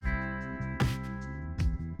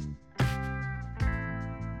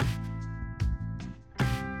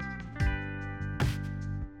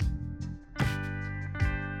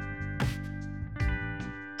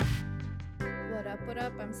What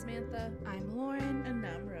up? I'm Samantha. I'm Lauren. And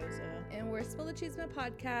I'm Rosa. And we're Spill the Cheeseman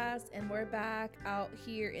podcast, and we're back out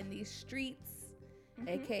here in these streets,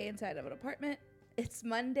 aka inside of an apartment. It's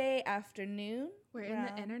Monday afternoon. We're in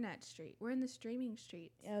the internet street. We're in the streaming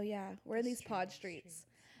streets. Oh, yeah. We're in these pod streets.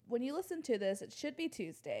 When you listen to this, it should be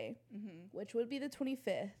Tuesday, which would be the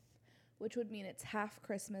 25th, which would mean it's half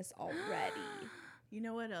Christmas already. You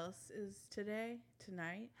know what else is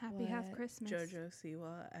tonight? Happy half Christmas. JoJo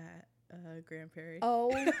Siwa at Grand Prairie.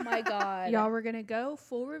 Oh, my God. Y'all, we're going to go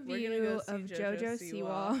full We're review gonna go of see JoJo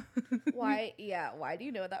Siwa. Why? Yeah. Why do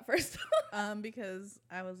you know that first? Because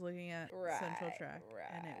I was looking at Central Track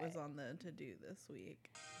and it was on the to-do this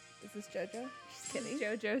week. Is this JoJo? Just kidding.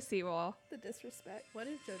 JoJo Siwa. The disrespect. What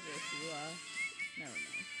if JoJo Siwa? Never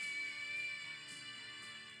mind.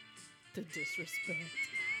 The disrespect.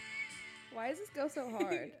 Why does this go so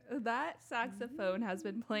hard? That saxophone has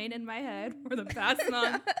been playing in my head for the past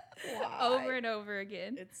month over and over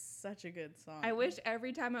again. It's such a good song. I wish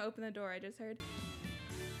every time I open the door I just heard.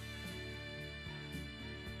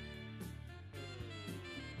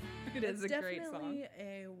 It is a great song. Definitely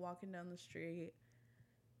a walking down the street.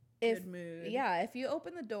 Good mood. Yeah, if you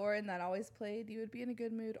open the door and that always played, you would be in a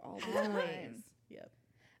good mood all the time. Yep.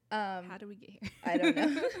 How do we get here? I don't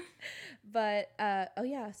know. But,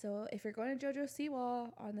 so if you're going to JoJo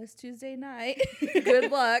Siwa on this Tuesday night,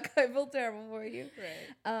 good luck. I feel terrible for you.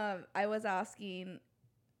 Right. I was asking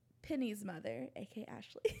Penny's mother, aka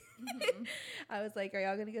Ashley. I was like, are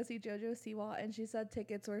y'all going to go see JoJo Siwa? And she said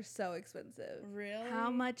tickets were so expensive. Really?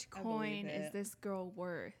 How much I believe coin is it. this girl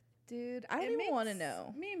worth? Dude, I don't even want to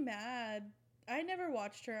know. Me mad. I never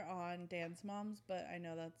watched her on Dance Moms, but I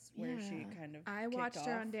know that's where she kind of. I kicked watched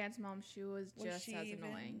her off. on Dance Mom. She was just she as even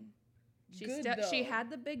annoying. She good, she though? had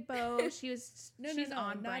the big bow. She was she's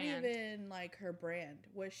on not brand. even like her brand.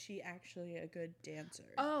 Was she actually a good dancer?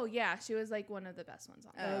 Oh yeah, she was like one of the best ones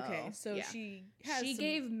on there. Okay, so yeah. she has She some-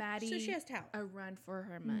 gave Maddie So she has talent. a run for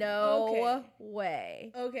her money. No Okay.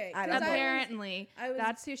 way. Okay, I 'cause don't know. Apparently, I was-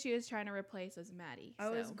 that's who she was trying to replace as Maddie. I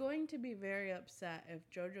was so. going to be very upset if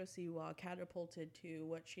JoJo Siwa catapulted to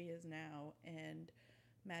what she is now, and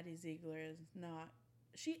Maddie Ziegler is not.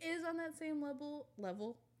 She is on that same level.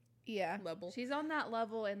 Yeah. She's on that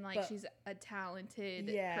level, and like But- she's a talented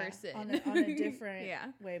Yeah, person on a different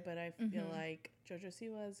Yeah. way. But I feel like JoJo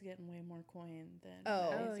Siwa is getting way more coin than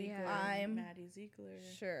Oh, Maddie yeah. Ziegler. I'm Maddie Ziegler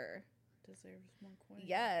Sure. deserves more coin.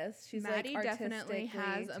 Yes, she's Maddie like definitely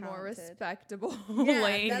has a more talented. respectable Yeah,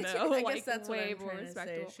 lane, that's though. what, I like guess that's way what I'm more trying to say.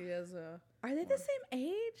 respectable. She has a. Are they the same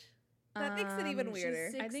age? That makes it even she's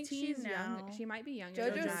weirder. sick. I think 16 she's now. young. She might be younger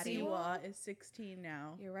JoJo than JoJo Maddie. Siwa is 16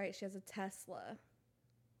 now. You're right. She has a Tesla.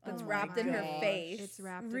 That's Oh wrapped my in her gosh. face. It's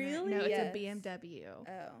wrapped Really? in her, no, Yes. it's a BMW.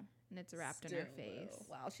 Oh. And it's wrapped in her Still, face. though.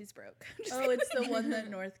 Wow, she's broke. Just Oh, it's the one that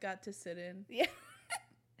North got to sit in. Yeah.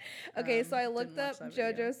 Okay, so I Didn't looked watch up that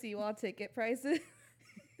video. JoJo Siwa ticket prices.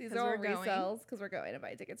 These 'Cause are all we're going. resells because we're going to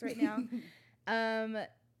buy tickets right now.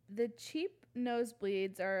 The cheap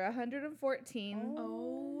nosebleeds are 114.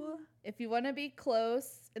 Oh. If you want to be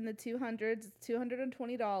close in the 200s, it's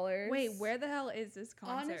 $220. Wait, where the hell is this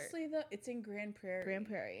concert? Honestly, though, it's in Grand Prairie. Grand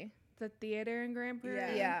Prairie. The theater in Grand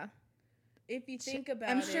Prairie? Yeah. If you think about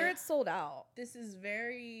I'm it, sure it's sold out. this is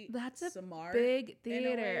very That's a smart big in a way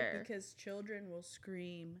theater. because children will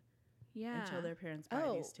scream Yeah. until their parents buy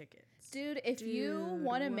Oh. these tickets. Dude, if you Dude,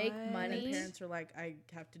 want to make what? And money, their parents are like, I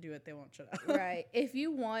have to do it. They won't shut up. right. If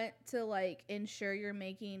you want to like ensure you're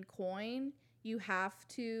making coin, you have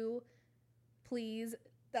to please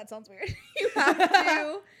that sounds weird. You have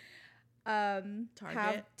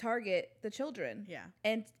to target the children. Yeah.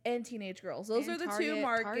 And teenage girls. Those And are the target two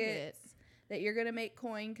markets targets. that you're going to make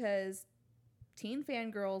coin cuz teen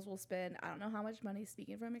fangirls will spend I don't know how much money,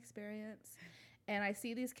 speaking from experience. And I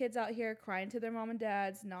see these kids out here crying to their mom and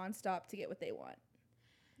dads nonstop to get what they want.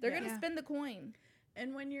 They're Yeah. going to spend the coin.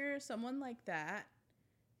 And when you're someone like that,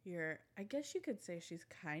 I guess you could say she's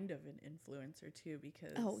kind of an influencer too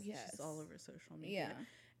because yes. she's all over social media.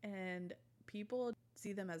 Yeah. And people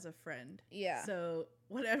see them as a friend. Yeah. So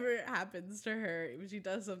whatever happens to her, if she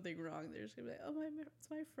does something wrong, they're just gonna be like, it's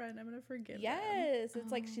my friend. I'm gonna forgive them. Yes,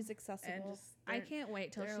 it's like Oh. she's accessible. And just I can't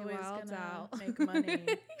wait till they're she always wilds gonna out. make money.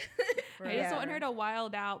 I just want her forever. to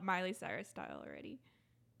wild out Miley Cyrus style already.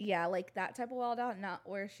 Yeah, like that type of wild out, not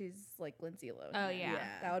where she's like Lindsay Lohan. Oh,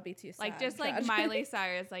 yeah. That would be too sad. Like just like tragic. Miley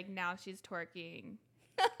Cyrus, like now she's twerking.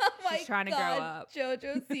 Oh my She's trying to grow God, up.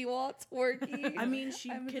 JoJo Siwa twerking. I mean,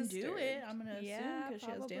 she I'm can do disturbed. it. I'm gonna assume Yeah, because she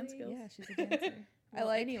has dance probably. skills. Yeah, she's a dancer. I Well,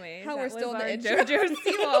 like anyways, how that we're still in was the our intro. JoJo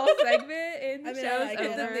Siwa segment in I mean, shows I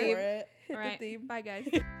get the over. theme. for it. All right, theme. bye guys.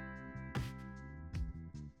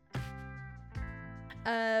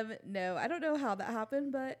 No, I don't know how that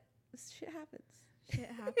happened, but shit happens. Shit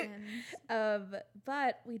happens.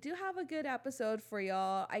 But we do have a good episode for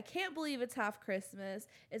y'all. I can't believe it's half Christmas.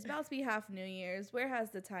 It's about to be half New Year's. Where has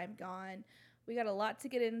the time gone? We got a lot to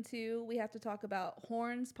get into. We have to talk about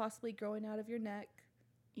horns possibly growing out of your neck.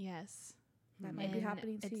 Yes. That might be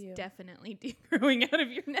happening to you. It's definitely growing out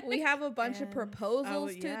of your neck. We have a bunch of And-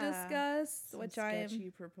 proposals oh, to yeah. discuss, Some which I am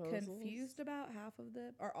sketchy proposals. confused about half of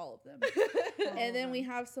them, or all of them. And then we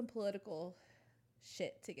have some political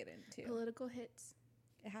shit to get into. Political hits.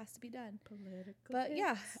 It has to be done. Political. But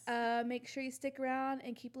yeah, hits. make sure you stick around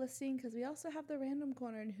and keep listening because we also have the random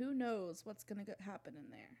corner, and who knows what's going to happen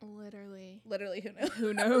in there. Literally. Literally, who knows?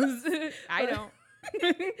 Who knows? I don't.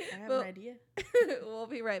 I have well- an idea. We'll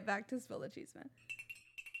be right back to Spill the Cheese Man.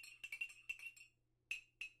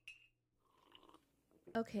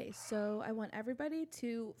 Okay, so I want everybody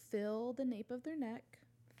to feel the nape of their neck.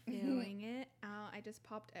 Feeling it out. I just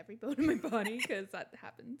popped every bone in my body because that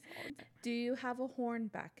happens all the time. Do you have a horn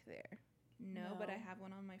back there? No, but I No. have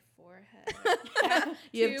one on my forehead.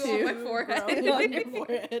 You have Two on my two forehead. Grow on your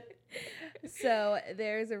forehead. So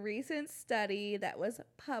there's a recent study that was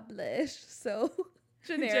published. So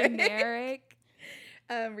generic. Generic.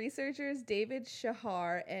 Researchers David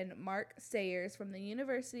Shahar and Mark Sayers from the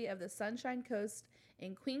University of the Sunshine Coast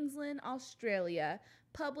in Queensland, Australia,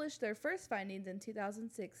 published their first findings in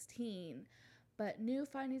 2016. But new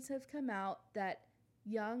findings have come out that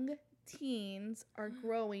young teens are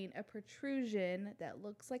growing a protrusion that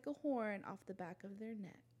looks like a horn off the back of their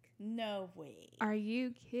neck. No way. Are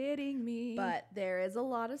you kidding me? But there is a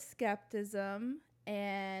lot of skepticism,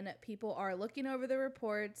 and people are looking over the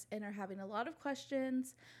reports and are having a lot of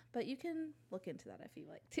questions. But you can look into that if you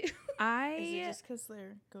like to. Is it just because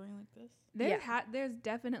they're going like this? There's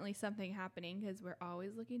definitely something happening because we're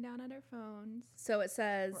always looking down at our phones. So it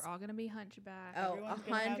says We're all gonna be hunchback. Oh, Everyone's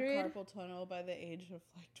gonna have 100 carpal tunnel by the age of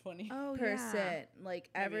like 20. Oh, percent. Like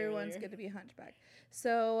Maybe everyone's earlier. going to be hunchback.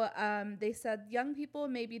 So they said young people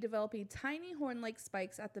may be developing tiny horn-like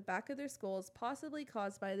spikes at the back of their skulls, possibly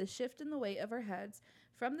caused by the shift in the weight of our heads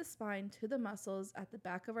from the spine to the muscles at the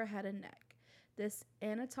back of our head and neck. This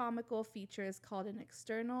anatomical feature is called an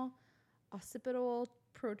external occipital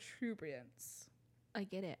protuberance. I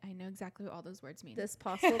get it. I know exactly what all those words mean. This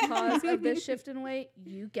possible cause of this shift in weight,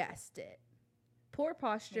 you guessed it. Poor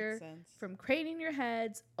posture Makes sense. from craning your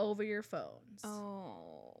heads over your phones.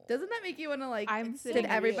 Oh. Doesn't that make you want to like? I'm did sitting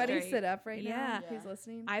everybody straight. sit up right now? Yeah. Who's Yeah.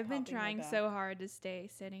 listening? I've been Popping my trying back. so hard to stay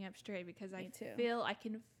sitting up straight because Me too. I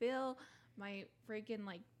can feel my freaking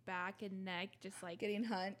like back and neck just like Getting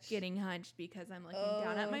hunched. getting hunched because I'm looking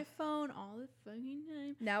down at my phone all the fucking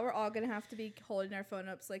time. Now we're all gonna have to be holding our phone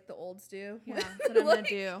ups like the olds do. Yeah, that's what I'm gonna Like-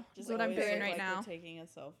 do. That's what I'm always doing look right like now. we're taking a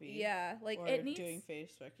selfie. Yeah, like or it needs. doing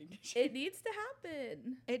face recognition. It needs to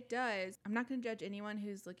happen. It does. I'm not gonna judge anyone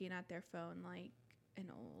who's looking at their phone like an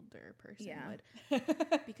older person Yeah.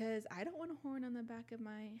 would because I don't want a horn on the back of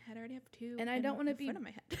my head. I already have two, And I in don't wanna the be- front of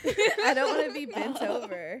my head. I don't want to be bent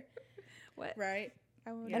over. What? Right?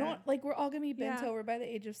 I, I don't like. We're all gonna be bent Yeah. over by the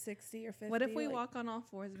age of 60 or 50. What if we like, walk on all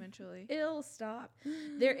fours eventually? It'll stop.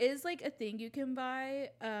 There is like a thing you can buy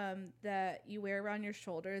that you wear around your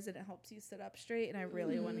shoulders and it helps you sit up straight. And I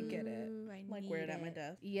really want to get it. Ooh, I Like need wear it at my it.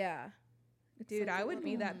 desk. Yeah. It's Dude, like I a would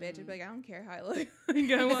be little- that bitch. I'd be like, I don't care how I look.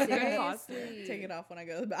 Like, I want good posture. Seriously. Take it off when I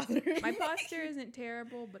go to the bathroom. My posture isn't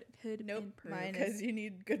terrible, but it could Nope, improve. mine because is- you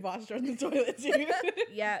need good posture on the toilet too.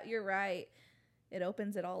 Yeah, you're right. It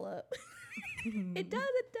opens it all up. It does.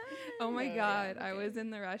 It does. Oh my Yeah, god, yeah, I okay. was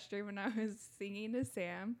in the restroom when I was singing to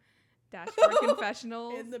Sam, Dashboard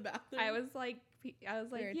Confessionals. In the bathroom. I was like,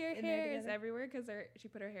 We're your in there hair is together. everywhere because she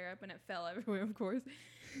put her hair up and it fell everywhere, of course.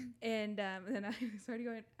 And then I started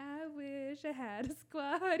going, I wish I had a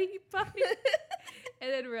squatty potty.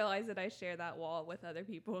 And then realized that I share that wall with other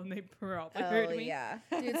people and they probably heard Oh me. yeah,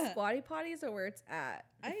 dude. Squatty potties are where it's at.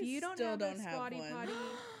 If you don't still have don't a have squatty one. potty,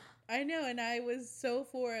 I know, and I was so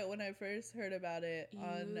for it when I first heard about it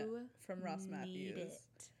you from Ross need Matthews. it.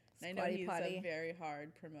 And I know Squatty he's potty. a very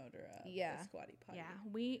hard promoter of Yeah. the squatty potty. Yeah,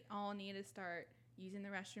 we all need to start using the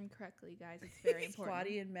restroom correctly, guys. It's very important.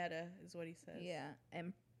 Squatty and meta is what he says. Yeah,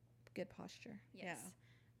 and good posture. Yes.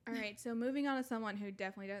 All right, so moving on to someone who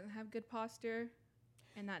definitely doesn't have good posture,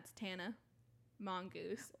 and that's Tana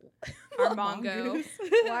Mongoose. Or Mongo. Mongoose.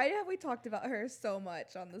 Why have we talked about her so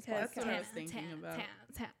much on this That's podcast? what I was thinking about.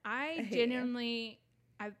 I hate it. genuinely,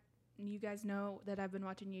 you guys know that I've been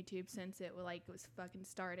watching YouTube since it was fucking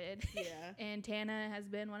started. Yeah. And Tana has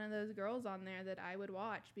been one of those girls on there that I would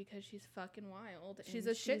watch because she's fucking wild. She's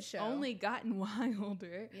and a shit show. Only gotten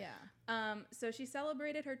wilder. Yeah. So she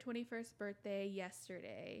celebrated her 21st birthday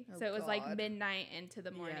yesterday. Oh, so it was like God. midnight into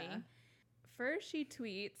the morning. Yeah. First, she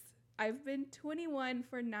tweets, "I've been 21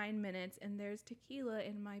 for 9 minutes and there's tequila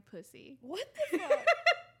in my pussy." What the fuck?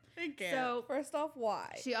 I can't. So First off,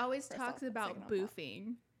 why? she always First talks off, second about off,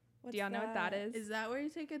 boofing. What's Do y'all know what that is? Is that where you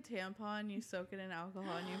take a tampon, you soak it in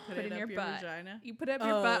alcohol, and you put Put it in up your your butt. vagina? You put up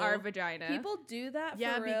your butt or Oh. vagina. People do that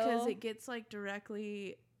Yeah, for because real? it gets like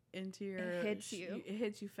directly into your. It hits you. It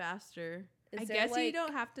hits you faster. Is I there, guess you like-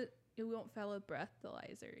 don't have to. You won't feel a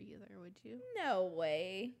breathalyzer either, would you? No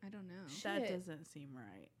way. I don't know. That Shit. doesn't seem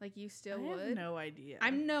right. Like you still I would. have no idea.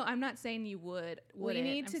 I'm not saying you would. We wouldn't.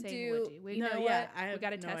 need I'm to saying do- would you? We, you know yeah, what? I have we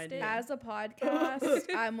gotta no test idea. it. As a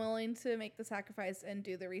podcast, I'm willing to make the sacrifice and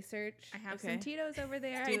do the research. I have Okay. some Tito's over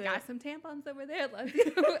there. Do I got it. some tampons over there. Let's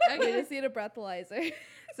go. I Okay. just need a breathalyzer.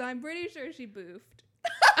 So I'm pretty sure she boofed.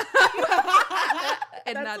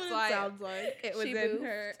 and that's what why it sounds like. It was She in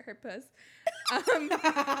boofed. her puss.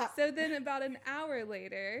 So then about an hour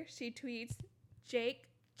later, she tweets, "Jake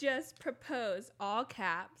just proposed," all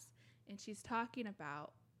caps, and she's talking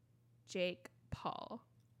about Jake Paul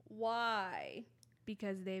Why?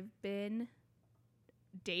 because they've been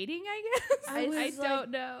dating, I guess. I I was like-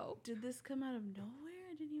 don't know. Did this come out of nowhere?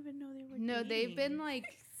 I didn't even know they were. No, they've been dating.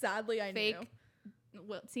 like Sadly, I fake. knew.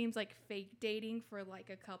 Well, it seems like fake dating for like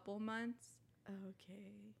a couple months.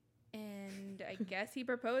 Okay. And I guess he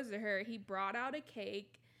proposed to her. He brought out a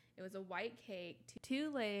cake. It was a white cake, two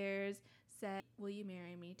layers. Said, "Will you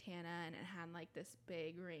marry me, Tana?" And it had like this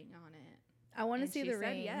big ring on it. I want to And see she the said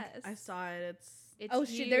ring. yes. I saw it. It's Oh,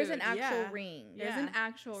 shit! There's an huge. actual Yeah. ring. There's Yeah. an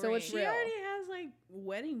actual So ring. it's She real. already has like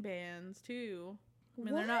wedding bands too. I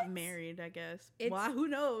mean, they're not What? married, I guess. It's- Well, who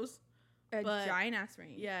knows? a but- giant ass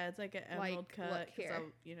ring. Yeah, it's like an emerald Like, cut. look 'cause here.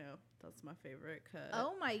 that's my favorite cut.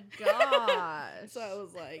 Oh my gosh! so I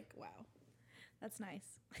was like, wow. That's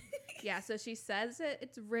nice. Yeah, so she says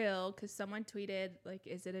it's real because someone tweeted, like,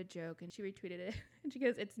 "Is it a joke?" And she retweeted it. And she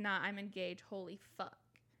goes, "It's not. I'm engaged. Holy fuck."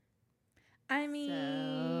 I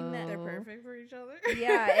mean, They're Oh. perfect for each other.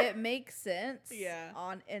 yeah, it makes sense. Yeah.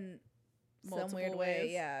 In some Multiple weird way.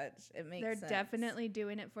 ways. Yeah, it makes They're sense. definitely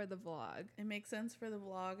doing it for the vlog. It makes sense for the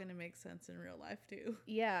vlog and it makes sense in real life too.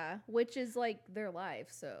 Yeah, which is like their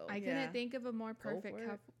life. So I Yeah. couldn't think of a more Go perfect for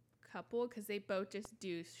it. couple because they both just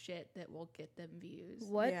do shit that will get them views.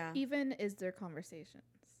 what Yeah. even is their conversations?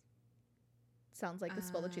 Sounds like the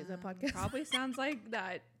Spill the Cheese on podcast. Probably sounds like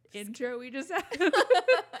that intro we just had.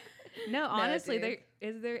 No, honestly, dude.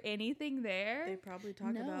 is there anything there? They probably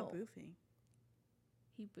talk about No. boofing.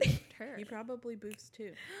 He boofed her. He probably boofs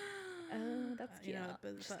too. Oh, that's cute.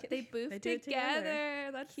 But They boofed They do it together. together.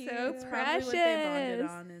 That's Cute. so That's precious. probably what they bonded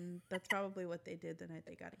on, and that's probably what they did the night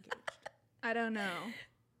they got engaged. I don't know.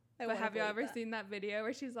 I But wanna have you believe ever that. seen that video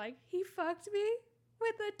where she's like, "He fucked me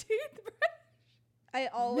with a toothbrush"? I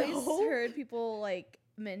always No. heard people like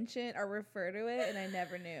mention or refer to it, and I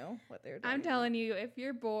never knew what they were doing. I'm telling you, if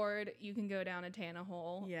you're bored, you can go down a Tana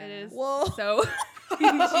hole. Yeah. It is Whoa. so. She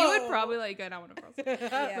would probably like go down one of us.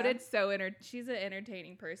 Yeah. But it's so she's an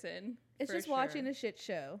entertaining person. It's for just watching sure. a shit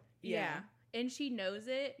show. Yeah. And she knows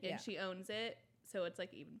it and Yeah. she owns it. So it's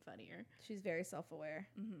like even funnier. She's very self-aware,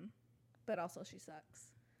 Mm-hmm. but also she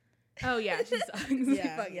sucks. Oh, yeah. She sucks.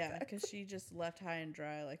 Yeah, fucking yeah, sucks. because she just left high and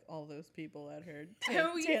dry like all those people at her.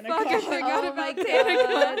 Oh, we TanaCon. fucking forgot Oh my about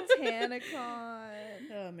god, TanaCon.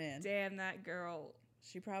 TanaCon. Oh man, Damn, that girl.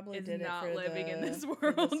 she probably is did not it for living in this for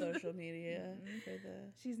the world. social media, Mhm. for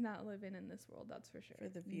the She's not living in this world, that's for sure. for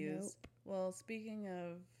the views. Nope. Well, speaking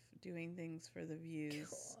of doing things for the views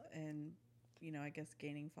God. and I guess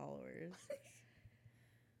gaining followers,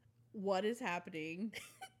 what is happening?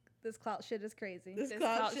 This clout shit is crazy. This This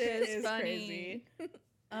clout clout shit shit is is funny. crazy.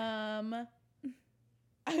 I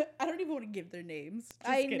don't even want to give their names. Just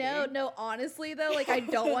I kidding. know. No, honestly though, like I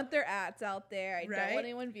don't want their ads out there. I don't Right? want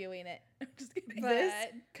anyone viewing it. I'm just kidding. This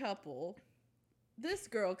couple, this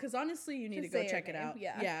girl, because honestly, you need Just to go say her check it name, out.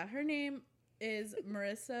 yeah. Her name is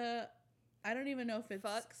Marissa. I don't even know if it's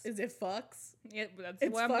Fucks? Is it Fucks? Yeah, that's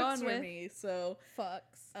It's what I'm Fucks going for with. me. So,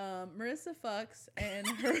 Fucks. Marissa Fucks and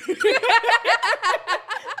her.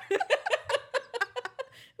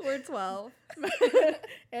 We're 12.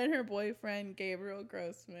 and her boyfriend Gabriel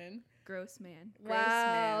Grossman. Gross man.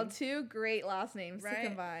 Wow, Grossman. two great last names Right? to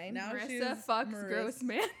combine. Now Marissa she's fucks Marissa. gross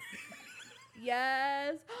man.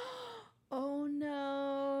 Yes. Oh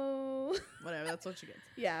no. Whatever, that's what she gets.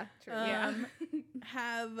 Yeah, true. Yeah.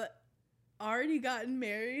 Have already gotten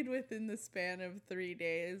married within the span of 3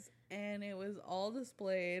 days, and it was all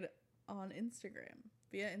displayed on Instagram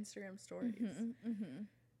via Instagram stories.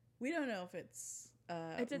 We don't know if it's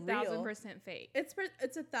It's real. 1,000% fake. It's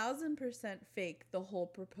 1,000% fake, the whole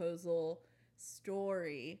proposal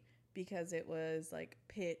story, because it was like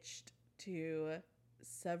pitched to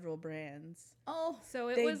several brands. Oh, So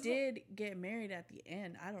it They was did get married at the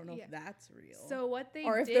end. I don't know Yeah. if that's real. So what they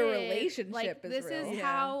Or if did, their relationship like, is this real. is Yeah.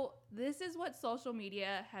 how this is what social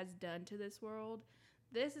media has done to this world.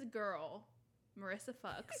 This girl, Marissa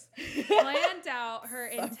Fucks, planned out her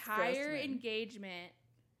Fucks entire Grossman. engagement,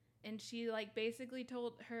 and she like basically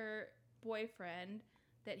told her boyfriend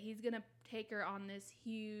that he's gonna take her on this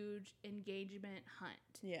huge engagement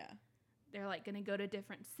hunt. Yeah. They're like gonna go to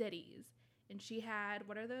different cities, and she had,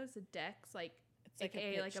 what are those, the decks, like It's like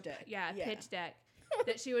AKA a like pitch deck. pitch deck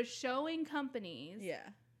that she was showing companies Yeah.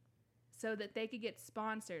 so that they could get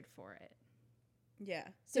sponsored for it. Yeah.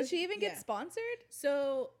 did she even yeah. get sponsored?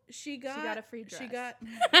 So she got a free She dress.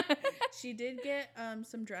 got she did get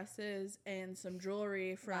some dresses and some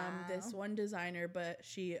jewelry from this Wow. one designer, but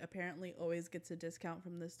she apparently always gets a discount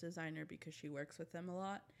from this designer because she works with them a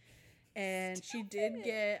lot. And she did Stupid.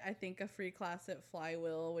 get, I think, a free class at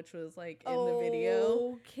Flywheel, which was like in the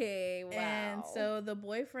video. Okay, wow. And so the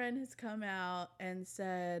boyfriend has come out and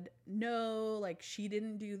said, no, like she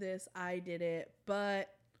didn't do this, I did it. But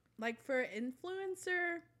like for an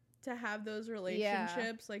influencer to have those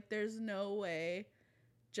relationships, like there's no way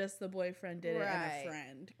just the boyfriend did it and Right. a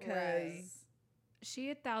friend. Because Right. She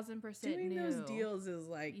 1,000% doing knew. those deals is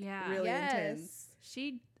like Yeah. really Yes. intense.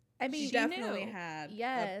 She I mean, She she definitely knew. had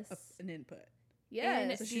Yes. an input.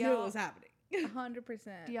 yes, So Do she knew it y'all- was happening.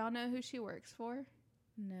 100%. do y'all know who she works for?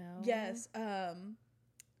 No. Yes.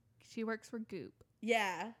 She works for Goop.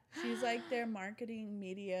 Yeah. She's like their marketing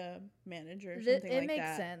media manager or Th- something it like makes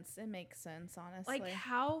that. sense. It makes sense, honestly. Like,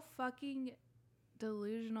 how fucking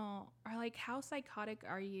delusional or like how psychotic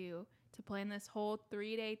are you to plan this whole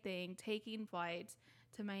 3-day thing, taking flights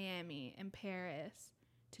to Miami and Paris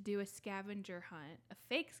to do a scavenger hunt, a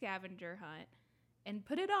fake scavenger hunt, and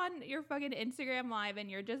put it on your fucking Instagram live, and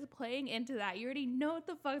you're just playing into that. You already know what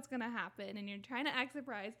the fuck's gonna happen, and you're trying to act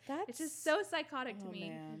surprised. That's It's just so psychotic to Oh, me.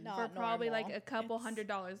 man. Not For probably like normal. a couple It's-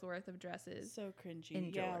 $100 worth of dresses. So cringy.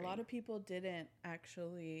 and Yeah, a jewelry. lot of people didn't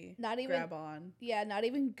actually Not even- grab on. Yeah, not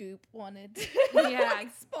even Goop wanted to Yeah.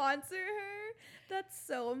 sponsor her. That's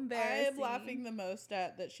so I embarrassing. am laughing the most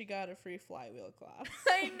at that she got a free Flywheel class.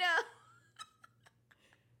 I know.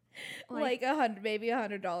 Like maybe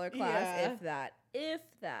 $100 class, Yeah. if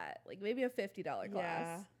that, like maybe a $50 Yeah,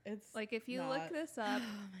 class. it's Like if you not- look this up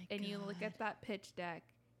Oh my and you look God. at that pitch deck,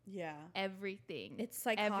 yeah. everything, It's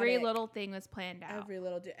psychotic. every little thing was planned out. Every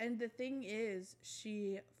little and the thing is,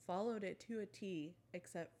 she followed it to a T,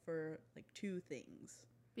 except for like 2 things.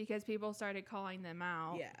 Because people started calling them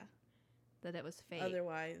out Yeah. that it was fake.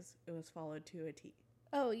 Otherwise, it was followed to a T.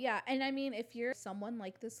 Oh yeah, and I mean, if you're someone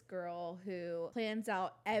like this girl who plans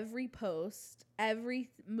out every post, every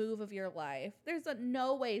move of your life, there's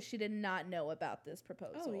no way she did not know about this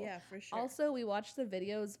proposal. Oh yeah, for sure. Also, we watched the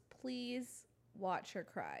videos. Please watch her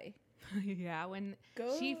cry. Yeah, when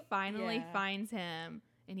Go, she finally yeah. finds him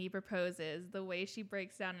and he proposes, the way she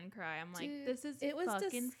breaks down and cry, I'm like, Dude, this is It was fucking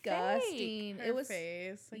fake. disgusting. Her It was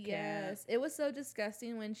face. I yes, it was so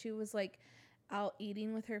disgusting when she was like out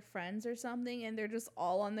eating with her friends or something, and they're just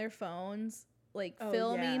all on their phones, like Oh,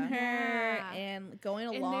 filming yeah. her Yeah. and going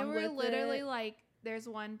And along they were with literally it. like, there's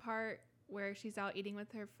one part where she's out eating with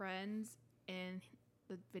her friends and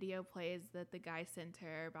the video plays that the guy sent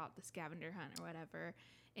her about the scavenger hunt or whatever.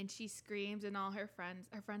 And she screams and all her friends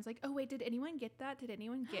like, oh wait, did anyone get that? Did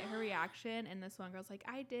anyone get her reaction? And this one girl's like,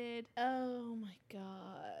 I did. Oh my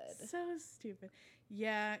god. So stupid.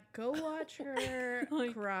 Yeah, go watch her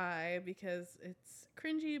Like- cry because it's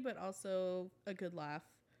cringy, but also a good laugh.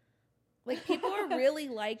 Like people are really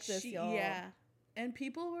like this, y'all. Yeah, and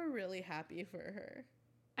people were really happy for her.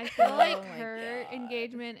 I feel Oh like my her God.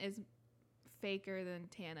 engagement is faker than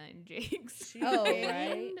Tana and Jake's. She Oh,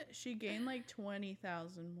 gained, She gained like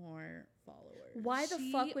 20,000 more followers. Why the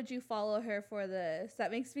She- fuck would you follow her for this?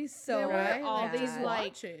 That makes me so There were mad. all Like, these, just like-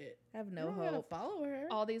 watch it. I have You no don't gotta hope. follow her.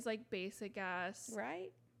 All these like basic ass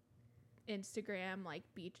Right? Instagram like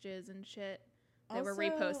beaches and shit that were Also-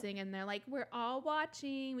 reposting, and they're like, we're all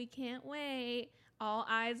watching, we can't wait, all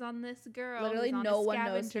eyes on this girl. Literally who's on a no one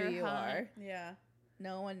knows who scavenger you hunt." are. Yeah,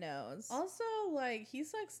 No one knows. Also, like, he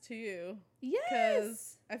sucks too.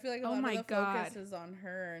 Yes. I feel like a Oh lot of my the God. focus is on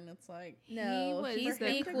her, and it's like, No, was he's for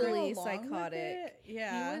him to go equally along with psychotic. it,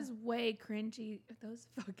 yeah. He was way cringy. Those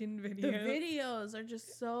fucking videos. The videos are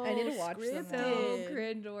just so I need to watch them so all.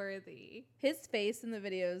 scripted. cringeworthy. His face in the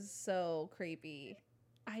video is so creepy.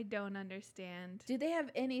 I don't understand. Do they have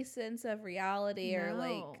any sense of reality or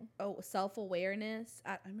like No. self-awareness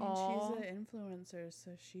at I mean, all? she's an influencer,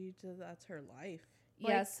 so that's her life.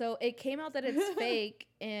 Yeah, like- so it came out that it's fake,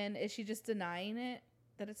 and is she just denying it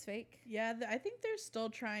that it's fake? Yeah, I think they're still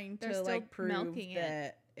trying They're to still like prove milking it.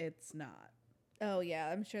 that it's not. Oh yeah,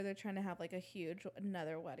 I'm sure they're trying to have like a huge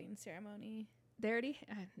another wedding ceremony. They already.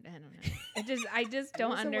 I don't know. I just don't There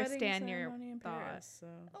was a wedding understand your ceremony in thought. Paris, so.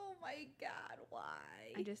 Oh my god, why?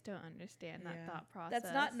 I just don't understand that Yeah. thought process.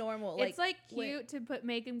 That's not normal. It's like when- cute to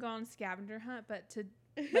make him go on scavenger hunt, but to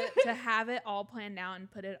have it all planned out and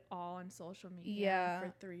put it all on social media. Yeah.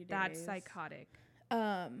 For 3 days. That's psychotic.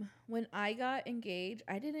 When I got engaged,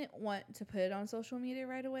 I didn't want to put it on social media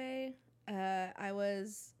right away. I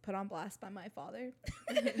was put on blast by my father.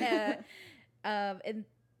 And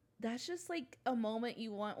that's just like a moment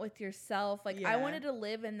you want with yourself. Like I Yeah. wanted to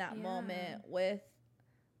live in that Yeah. moment with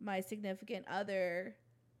my significant other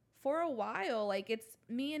for a while. Like it's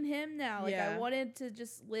me and him now. Like I Yeah. wanted to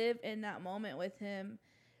just live in that moment with him.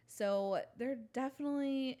 So they're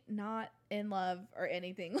definitely not in love or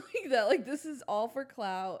anything like that. Like this is all for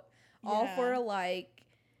clout, all for Yeah. a like.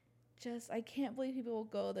 Just I can't believe people will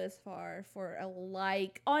go this far for a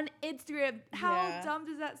like on Instagram. How Yeah. dumb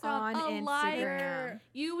does that sound? On a like. Instagram.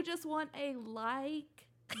 You just want a like.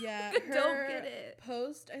 Yeah, Don't her get it.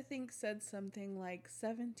 post I think said something like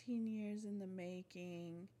 17 years in the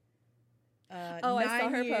making. Oh, I saw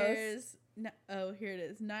her post. Here it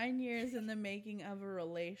is. 9 years in the making of a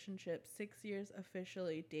relationship, 6 years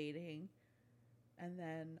officially dating. And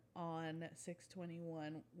then on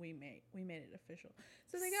 6/21 we made it official.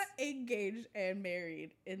 So they got engaged and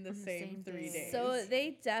married in the On the same same 3 day. days. So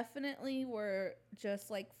they definitely were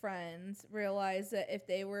just like friends. Realized that if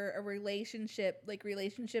they were a relationship, like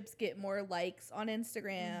relationships get more likes on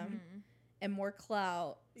Instagram Mhm. and more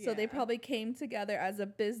clout. So they Yeah. probably came together as a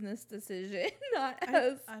business decision, not I-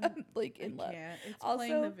 as I'm- like I in love. can't. It's Also-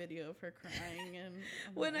 playing the video of her crying and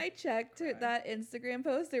I'm When I like, checked cry. that Instagram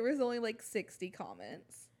post, there was only like 60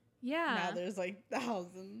 comments. Yeah. now there's like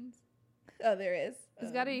thousands. Oh, there is.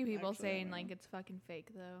 There's got to be Um, people actually, I saying don't like know. it's fucking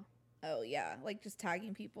fake though. Oh yeah, like just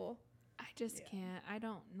tagging people. I just Yeah. can't. I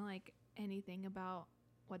don't like anything about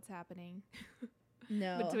what's happening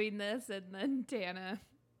No. between this and then Tana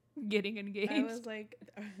getting engaged. I was like,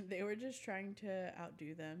 they were just trying to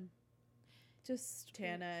outdo them, just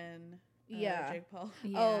Tana and Yeah. Jake Paul.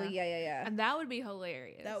 Oh yeah. And that would be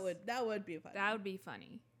hilarious. That would be fun. That would be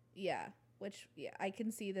funny. Yeah. Which I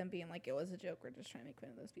can see them being like it was a joke. We're just trying to make fun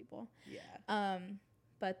of those people. Yeah.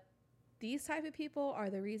 But these type of people are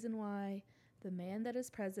the reason why the man that is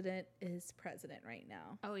president right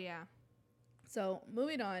now. Oh yeah. So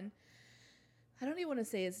moving on. I don't even want to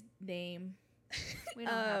say his name. We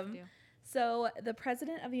don't have to. So the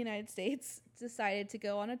president of the United States decided to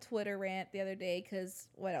go on a Twitter rant the other day because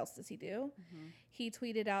what else does he do? Mm-hmm. He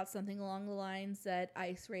tweeted out something along the lines that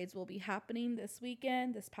ICE raids will be happening this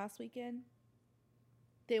past weekend.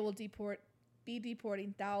 They will be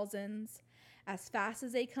deporting thousands. As fast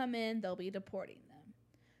as they come in, they'll be deporting them.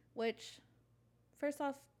 Which, first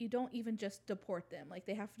off, you don't even just deport them. Like,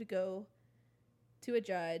 they have to go to a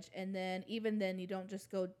judge, and then even then, you don't just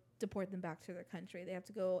go deport them back to their country. They have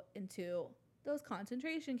to go into those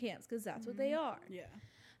concentration camps because that's what they are.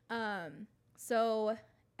 Yeah. So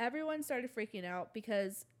everyone started freaking out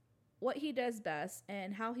because what he does best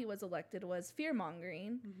and how he was elected was fear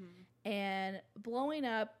mongering Mm-hmm. and blowing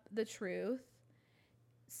up the truth.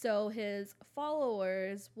 So his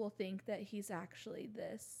followers will think that he's actually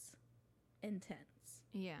this intense.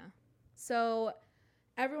 Yeah. So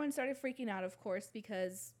everyone started freaking out, of course,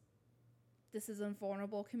 because this is a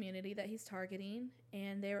vulnerable community that he's targeting,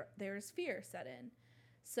 and there's fear set in.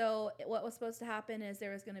 So what was supposed to happen is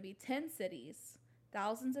there was going to be 10 cities,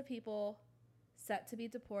 thousands of people set to be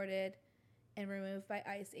deported and removed by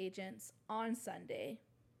ICE agents on Sunday.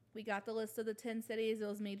 We got the list of the 10 cities,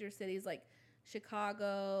 those major cities like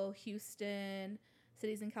Chicago, Houston,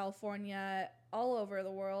 cities in California, all over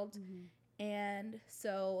the world. Mm-hmm. And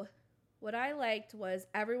so what I liked was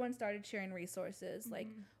everyone started sharing resources, like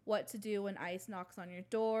Mhm. what to do when ICE knocks on your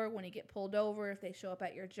door, when you get pulled over, if they show up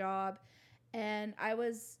at your job. And I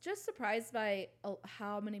was just surprised by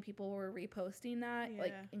how many people were reposting that,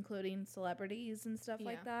 like Yeah. including celebrities and stuff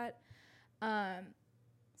like Yeah. that.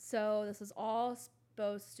 So this was all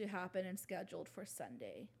supposed to happen and scheduled for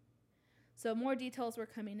Sunday. So more details were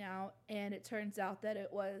coming out, and it turns out that it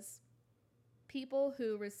was people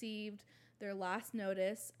who received their last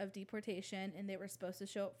notice of deportation, and they were supposed to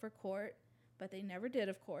show up for court, but they never did,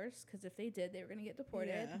 of course, because if they did, they were going to get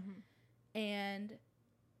deported. Yeah. And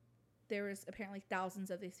there was apparently thousands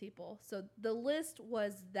of these people. So the list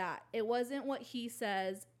was that. It wasn't what he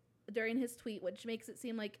says during his tweet, which makes it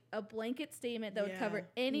seem like a blanket statement that would cover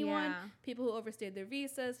anyone, people who overstayed their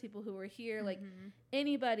visas, people who were here, like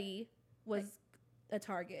anybody was a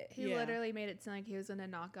target. He literally made it sound like he was going to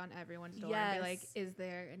knock on everyone's door and be like, is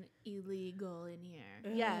there an illegal in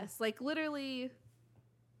here? Yes, like literally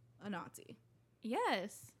a Nazi.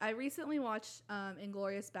 Yes. I recently watched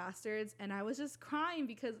Inglourious Bastards, and I was just crying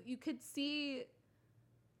because you could see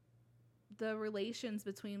the relations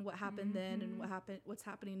between what happened then and what's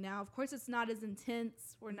happening now. Of course, it's not as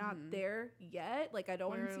intense. We're not there yet. Like, I don't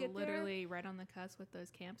want to get literally right on the cusp with those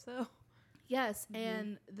camps, though. Yes,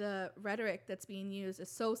 and the rhetoric that's being used is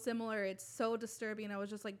so similar. It's so disturbing. I was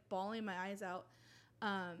just like bawling my eyes out.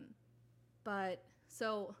 But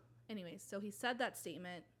so, anyways, so he said that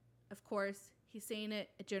statement. Of course, he's saying it,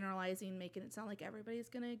 generalizing, making it sound like everybody's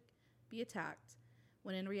going to be attacked,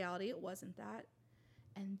 when in reality it wasn't that.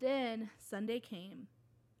 And then Sunday came,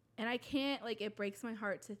 and I can't, like, it breaks my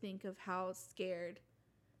heart to think of how scared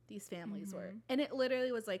these families were. And it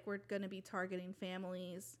literally was like, we're going to be targeting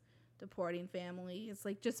families, deporting families,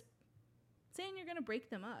 like just saying you're going to break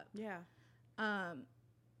them up. Yeah.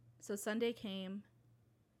 So Sunday came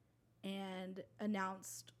and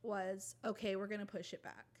announced was, okay, we're going to push it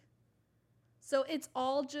back. So it's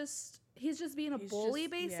all just, he's just being a bully,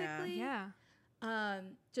 basically. Yeah.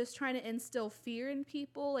 Just trying to instill fear in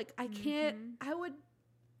people. Like, I can't, I would,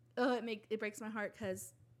 it breaks my heart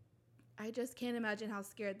because I just can't imagine how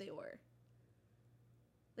scared they were.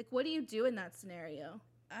 Like, what do you do in that scenario?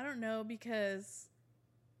 I don't know, because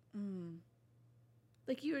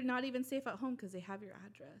like, you're not even safe at home because they have your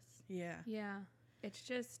address. Yeah. It's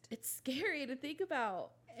just, it's scary to think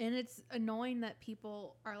about. And it's annoying that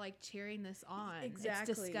people are like cheering this on.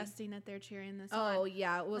 Exactly. It's disgusting that they're cheering this on. Oh,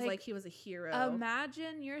 yeah. It was like he was a hero.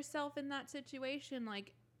 Imagine yourself in that situation.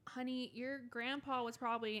 Like, honey, your grandpa was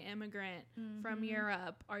probably an immigrant from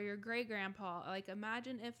Europe, or your great grandpa. Like,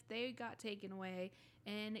 imagine if they got taken away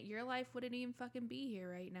and your life wouldn't even fucking be here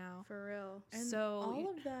right now. For real. And so all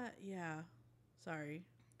of that, sorry.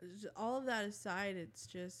 All of that aside, it's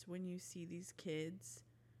just when you see these kids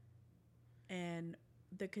and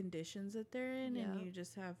the conditions that they're in, and you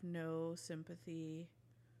just have no sympathy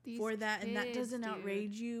for that, and that doesn't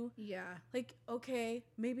outrage you. Yeah. Like, okay,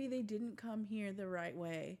 maybe they didn't come here the right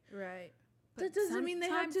way. Right. That doesn't mean they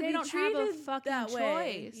have to they be don't treated have a fucking that choice.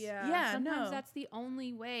 way. Yeah. Sometimes that's the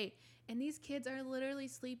only way. And these kids are literally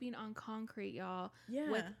sleeping on concrete, y'all,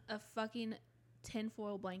 with a fucking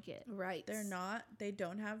tinfoil blanket. Right. They're not.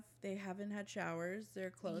 They haven't had showers. Their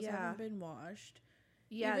clothes haven't been washed.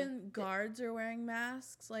 Yeah. Even guards are wearing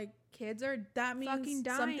masks. Like, kids are that means fucking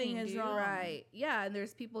dying, something is wrong. Right. Yeah, and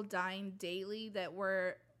there's people dying daily that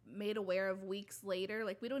were made aware of weeks later.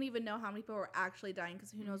 Like, we don't even know how many people are actually dying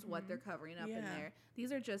because who knows what they're covering up in there.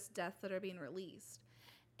 These are just deaths that are being released.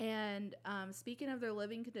 And speaking of their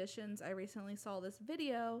living conditions, I recently saw this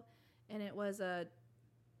video, and it was a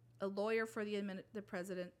lawyer for the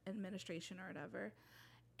president administration or whatever,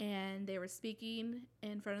 and they were speaking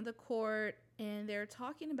in front of the court, and they're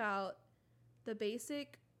talking about the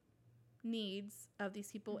basic needs of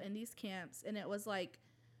these people in these camps. And it was like,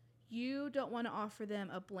 you don't want to offer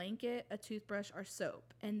them a blanket, a toothbrush, or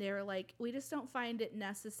soap. And they were like, we just don't find it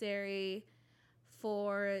necessary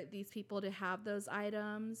for these people to have those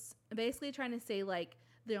items. Basically trying to say, like,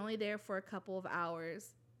 they're only there for a couple of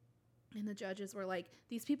hours. And the judges were like,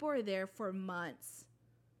 these people are there for months.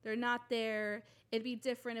 They're not there. It'd be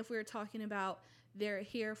different if we were talking about they're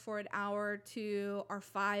here for an hour or 2 or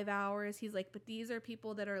 5 hours. He's like, but these are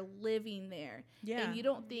people that are living there. Yeah. And you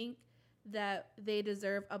don't think that they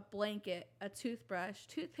deserve a blanket, a toothbrush,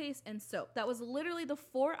 toothpaste, and soap. That was literally the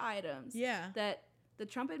 4 items that the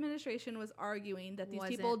Trump administration was arguing that these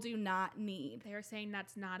people do not need. They were saying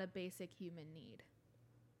that's not a basic human need.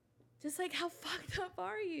 Just like, how fucked up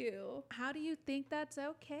are you? How do you think that's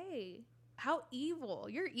okay? How evil?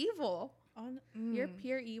 You're evil. You're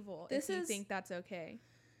pure evil if you think that's okay.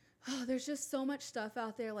 Oh, there's just so much stuff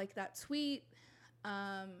out there, like that tweet.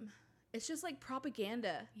 It's just like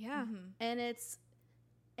propaganda. Yeah. And it's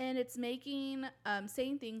making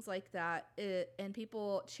saying things like that and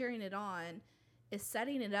people cheering it on is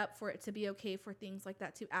setting it up for it to be okay for things like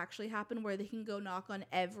that to actually happen, where they can go knock on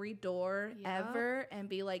every door ever and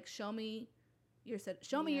be like, show me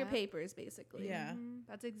show me your Yep. papers, basically. Yeah.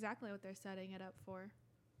 That's exactly what they're setting it up for.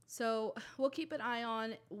 So we'll keep an eye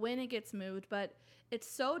on when it gets moved, but it's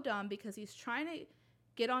so dumb because he's trying to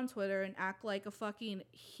get on Twitter and act like a fucking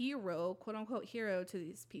hero, quote unquote hero, to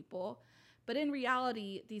these people. But in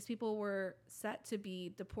reality, these people were set to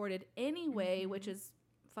be deported anyway, which is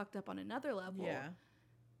fucked up on another level. Yeah.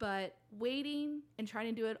 But waiting and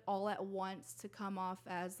trying to do it all at once to come off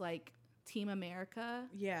as like Team America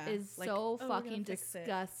Yeah. is Like, so "Oh, we're gonna fucking fix it."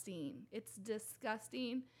 disgusting. It's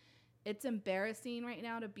disgusting. It's embarrassing right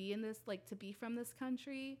now to be in this, like, to be from this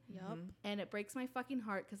country. Yep. Mhm. And it breaks my fucking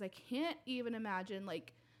heart because I can't even imagine,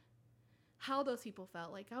 like, how those people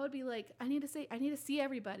felt. Like, I would be like, I need to see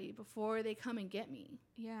everybody before they come and get me.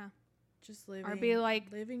 Yeah. Just living. Or be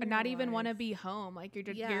like, living or your not even want to life. be home. Like you're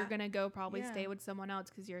Yeah. gonna go probably Yeah. stay with someone else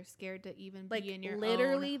because you're scared to even Like, be in your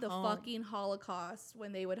literally own the home. fucking Holocaust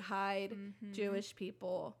when they would hide Mhm. Jewish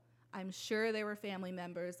people. I'm sure there were family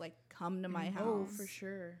members, like, come to my house. Oh, for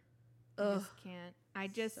sure. I Ugh. just can't. I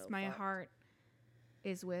just So my fucked. heart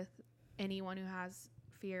is with anyone who has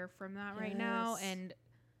fear from that right now, Yes. and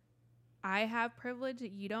I have privilege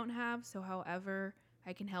that you don't have. So, however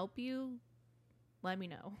I can help you, let me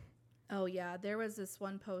know. Oh yeah, there was this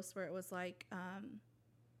one post where it was like,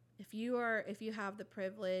 if you have the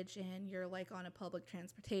privilege and you're like on a public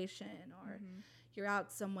transportation or Mhm. you're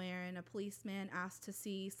out somewhere and a policeman asks to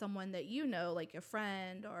see someone that you know, like a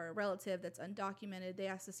friend or a relative that's undocumented, they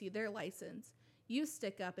ask to see their license. You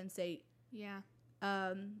stick up and say, Yeah.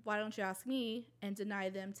 why don't you ask me, and deny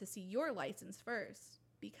them to see your license first,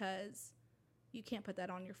 because you can't put that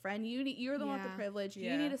on your friend. You're the one with the Yeah. privilege. You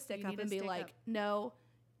Yeah. need to stick You up need to and be stick like, up. no,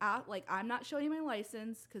 like, I'm not showing you my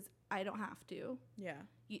license because I don't have to. Yeah.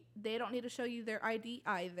 They don't need to show you their ID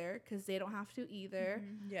either because they don't have to either.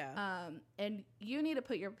 Mhm. Yeah. And you need to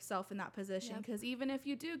put yourself in that position Yep. because even if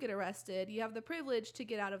you do get arrested, you have the privilege to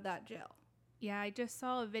get out of that jail. Yeah, I just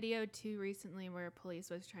saw a video too recently where police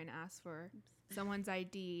was trying to ask for someone's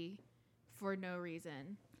ID for no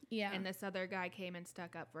reason. Yeah. And this other guy came and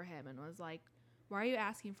stuck up for him and was like, why are you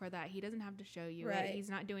asking for that? He doesn't have to show you Right. it. He's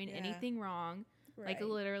not doing Yeah. anything wrong. Like Right.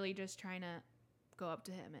 literally just trying to go up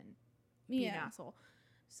to him and be an asshole.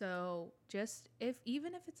 So just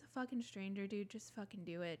even if it's a fucking stranger, dude, just fucking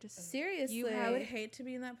do it. Just Seriously. You I have- would hate to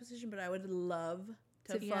be in that position, but I would love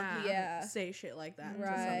to To- fucking yeah. say shit like that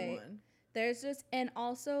Right. to someone. There's just, and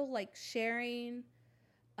also like sharing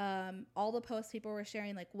all the posts people were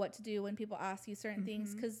sharing, like what to do when people ask you certain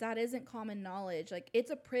things, Mhm. because that isn't common knowledge. Like, it's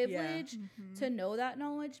a privilege to know that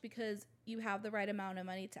knowledge because you have the right amount of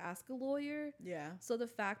money to ask a lawyer. Yeah. So the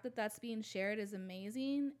fact that that's being shared is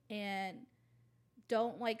amazing. And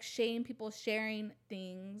don't like shame people sharing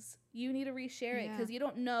things. You need to reshare it Yeah. because you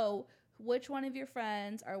don't know which one of your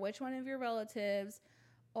friends or which one of your relatives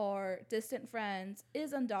or distant friends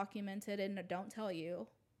is undocumented and don't tell you,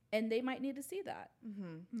 and they might need to see that.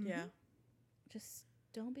 Mm-hmm. Mhm. Yeah. Just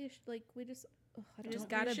don't be like, we just I don't Just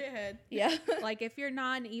know. Don't be gotta- a shithead. Yeah. Like if you're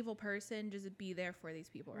not an evil person, just be there for these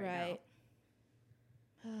people right,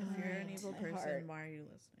 If you're an Right. evil My person, heart. why are you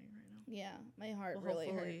listening right now? Yeah, my heart Well, really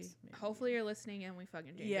hopefully- hurts. now. Hopefully you're listening and we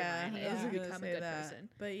fucking change Yeah, your mind I was and gonna become a good person.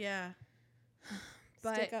 But yeah,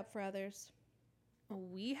 But- Stick up for others.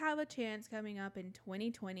 We have a chance coming up in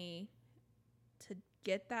 2020 to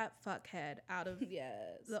get that fuckhead out of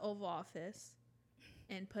Yes. the Oval Office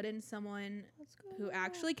and put in someone Let's go. who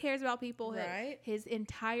actually cares about people. Right. His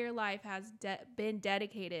entire life has been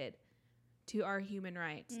dedicated to our human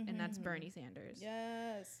rights, and that's Mhm. Bernie Sanders.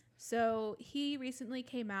 Yes. So he recently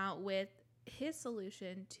came out with his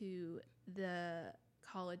solution to the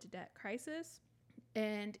college debt crisis,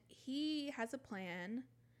 and he has a plan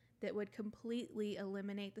that would completely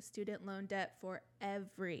eliminate the student loan debt for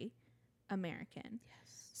every American.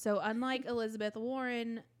 Yes. So unlike Elizabeth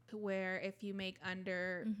Warren, where if you make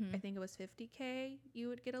under, Mhm. I think it was 50K, you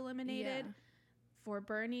would get eliminated. Yeah. For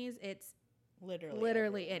Bernie's, it's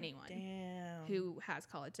literally anyone Damn. who has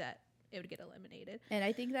college debt. It would get eliminated. And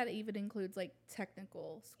I think that even includes like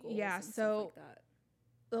technical schools. Yeah, and so- stuff like that.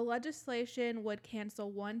 The legislation would cancel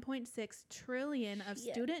 1.6 trillion of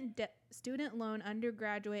Shit. student loan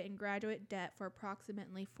undergraduate and graduate debt for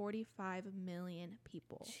approximately 45 million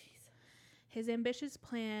people. Jeez. His ambitious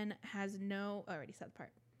plan has no, I already said the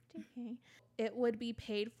part. JK. It would be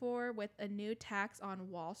paid for with a new tax on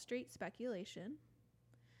Wall Street speculation.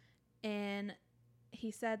 And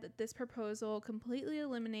he said that this proposal completely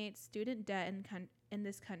eliminates student debt in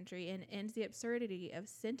this country and ends the absurdity of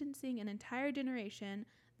sentencing an entire generation,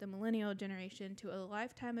 the millennial generation, to a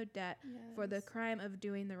lifetime of debt for the Yes. crime of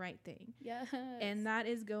doing the right thing. Yes. And that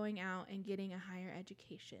is going out and getting a higher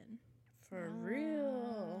education. For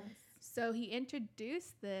real. Yes. So he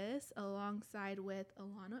introduced this alongside with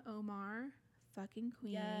Ilana Omar, fucking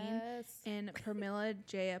queen, and Pramila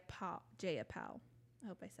Jayapal. I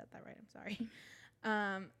hope I said that right. I'm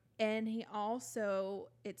sorry. And he also,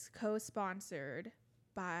 it's co-sponsored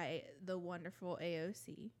by the wonderful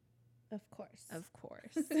AOC. Of course. Of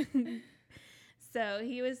course. So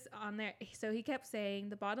he was on there. So he kept saying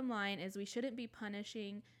the bottom line is we shouldn't be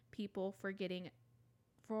punishing people for getting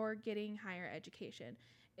higher education.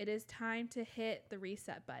 It is time to hit the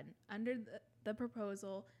reset button. Under the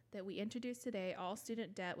proposal that we introduced today, all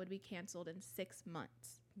student debt would be canceled in 6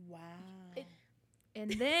 months. Wow.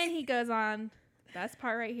 And then he goes on, best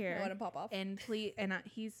part right here. I want to pop off. And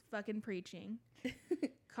he's fucking preaching.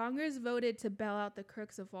 Congress voted to bail out the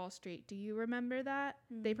crooks of Wall Street. Do you remember that?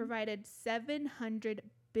 Mm-hmm. They provided $700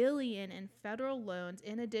 billion in federal loans,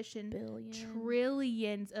 in addition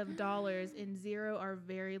trillions of dollars in zero or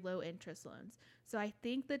very low interest loans. So I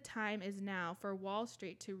think the time is now for Wall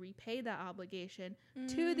Street to repay that obligation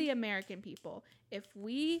to the American people. If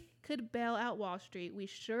we could bail out Wall Street, we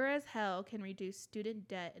sure as hell can reduce student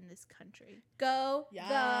debt in this country. Go the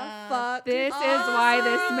fuck. This is why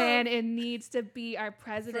this man needs to be our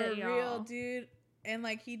president, For real, dude. And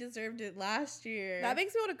like he deserved it last year. That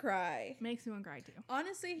makes me want to cry. Makes me want to cry too.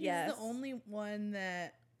 Honestly, he's the only one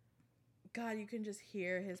that, God, you can just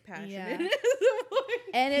hear his passion in his voice.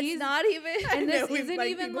 And it's not even. And this isn't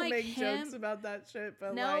even like make him. jokes about that shit,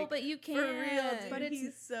 but no, but you can't. For real, dude, but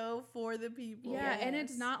he's so for the people. Yeah, and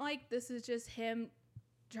it's not like this is just him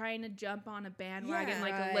trying to jump on a bandwagon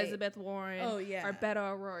like Elizabeth Warren or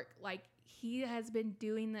Beto O'Rourke. Like, he has been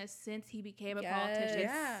doing this since he became a politician.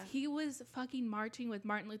 Yeah. He was fucking marching with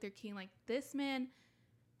Martin Luther King. Like, this man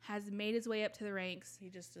has made his way up to the ranks. He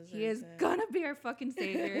just deserves He is gonna be our fucking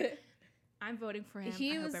savior. I'm voting for him.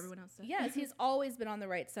 I hope everyone else does. Yes, he's always been on the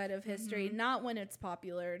right side of history. Not when it's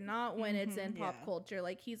popular, not when it's in pop culture.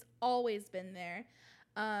 Like, he's always been there.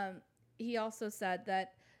 He also said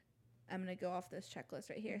that, I'm going to go off this checklist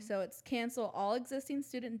right here. So it's cancel all existing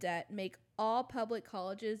student debt, make all public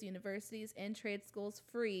colleges, universities, and trade schools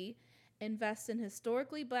free, invest in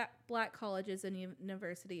historically black colleges and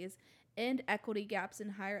universities, end equity gaps in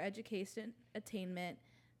higher education attainment,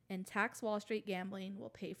 and tax Wall Street gambling. Will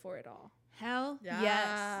pay for it all. Hell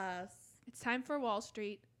yes. It's time for Wall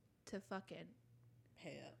Street to fucking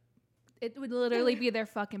pay up. It would literally be their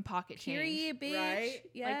fucking pocket change. Period, bitch. Right?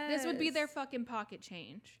 Yes. Like, this would be their fucking pocket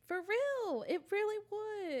change. For real. It really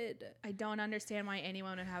would. I don't understand why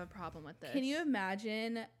anyone would have a problem with this. Can you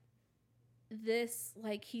imagine this?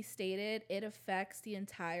 Like he stated, it affects the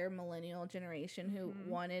entire millennial generation who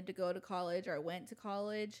wanted to go to college or went to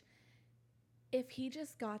college. If he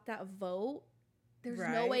just got that vote, there's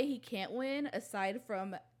no way he can't win aside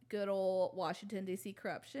from good old Washington, D.C.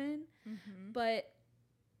 corruption. But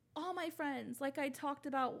all my friends, like I talked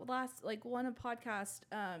about one of podcast,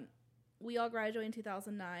 we all graduated in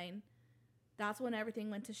 2009. That's when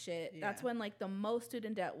everything went to shit. Yeah. That's when like the most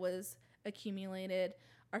student debt was accumulated.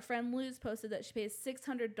 Our friend Luz posted that she pays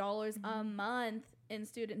 $600 a month in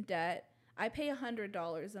student debt. I pay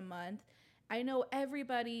 $100 a month. I know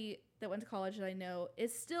everybody that went to college that I know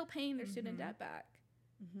is still paying their student debt back.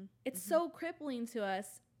 It's so crippling to us.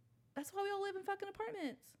 That's why we all live in fucking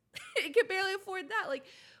apartments. It can barely afford that. Like,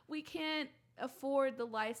 we can't afford the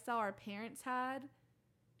lifestyle our parents had.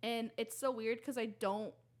 And it's so weird because I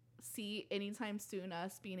don't see anytime soon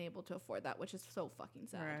us being able to afford that, which is so fucking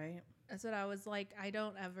sad. Right. That's what I was like. I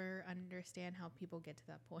don't ever understand how people get to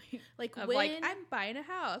that point. Like, I'm buying a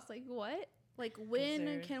house. Like, what? Like,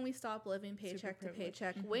 when can we stop living paycheck to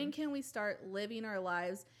paycheck? When can we start living our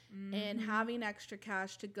lives and having extra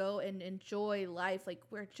cash to go and enjoy life? Like,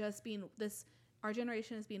 we're just being our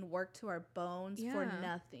generation is being worked to our bones for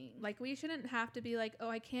nothing. Like, we shouldn't have to be like, oh,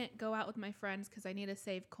 I can't go out with my friends because I need to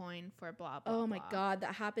save coin for blah, blah, Oh, my God.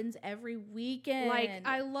 That happens every weekend. Like,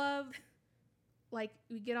 I love, like,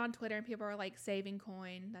 we get on Twitter and people are like, saving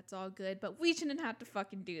coin. That's all good. But we shouldn't have to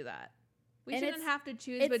fucking do that. We shouldn't have to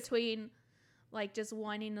choose between like just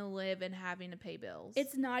wanting to live and having to pay bills.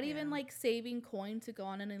 It's not even like saving coin to go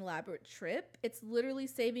on an elaborate trip. It's literally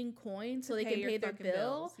saving coin so they can pay their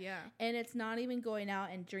bill. Yeah. And it's not even going out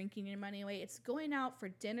and drinking your money away. It's going out for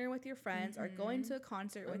dinner with your friends or going to a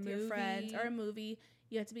concert with your friends or a movie.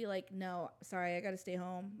 You have to be like, no, sorry, I got to stay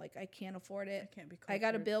home. Like, I can't afford it. I can't be I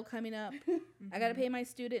got a bill coming up. I got to pay my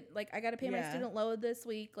student. Like, I got to pay my student loan this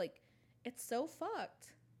week. Like, it's so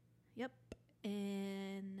fucked. Yep.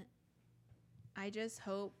 And I just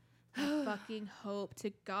hope, I fucking hope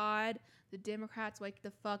to God the Democrats wake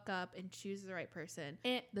the fuck up and choose the right person.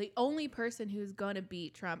 And the only person who's going to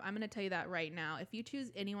beat Trump, I'm going to tell you that right now. If you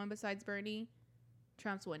choose anyone besides Bernie,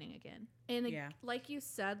 Trump's winning again. And Yeah. like you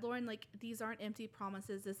said, Lauren, like these aren't empty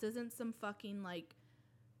promises. This isn't some fucking like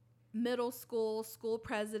middle school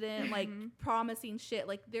president like promising shit.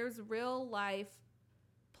 Like there's real life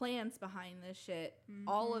plans behind this shit.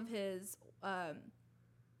 All of his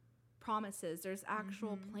promises, there's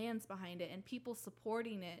actual plans behind it and people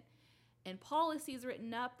supporting it and policies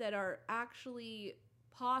written up that are actually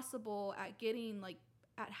possible at getting like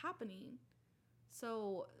at happening.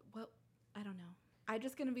 So well, I don't know. I'm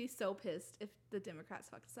just gonna be so pissed if the Democrats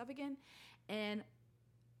fuck this up again. And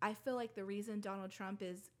I feel like the reason Donald Trump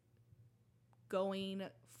is going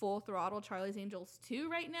full throttle Charlie's Angels 2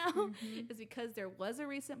 right now is because there was a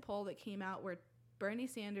recent poll that came out where Bernie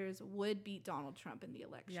Sanders would beat Donald Trump in the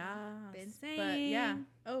election. Yeah. Been But yeah. saying.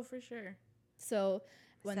 Oh, for sure. So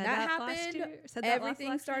when Said that last happened, year- said that last everything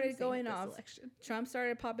election, started saying it going this off. election. Trump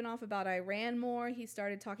started popping off about Iran more. He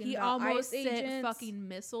started talking He about almost ICE sent agents. fucking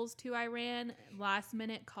missiles to Iran. Last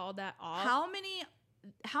minute, called that off.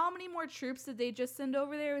 How many more troops did they just send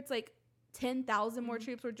over there? It's like 10,000 more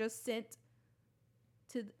troops were just sent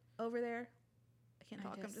to over there. I can't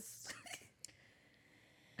talk. I'm just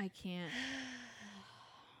I can't.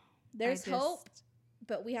 There's I just- hope,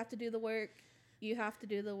 but we have to do the work. You have to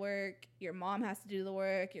do the work. Your mom has to do the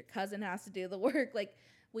work. Your cousin has to do the work. Like,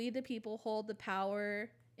 we the people hold the power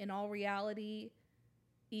in all reality.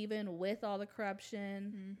 Even with all the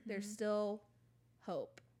corruption, there's still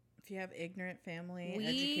hope. If you have ignorant family, We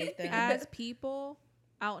educate them. as people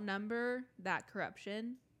outnumber that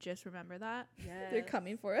corruption. Just remember that. Yes. They're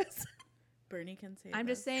coming for us. Bernie can save I'm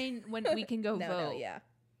just us. saying when we can go vote. Yeah.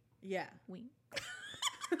 Yeah. We.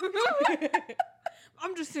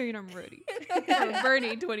 I'm just saying I'm ready for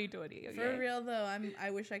Bernie 2020. Okay? For real though, I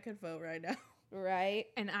wish I could vote right now. Right.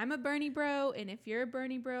 And I'm a Bernie bro, and if you're a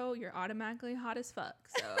Bernie bro, you're automatically hot as fuck.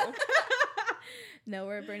 So No,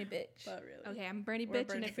 we're a Bernie bitch. But really. okay, I'm a Bernie We're a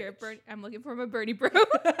bitch, and Bernie if you're a bitch. Bernie, I'm looking for my Bernie bro.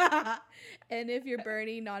 And if you're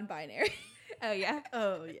Bernie, non-binary, Oh yeah.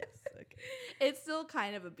 Oh yes. Okay. it's still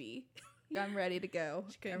kind of a B. I'm ready to go.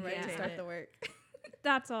 couldn't I'm ready to contain start it. the work.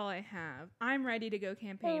 That's all I have. I'm ready to go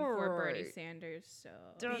campaign for Bernie Alright. Sanders. So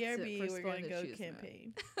That's it BRB, for we're Spill gonna the go Cheese Man.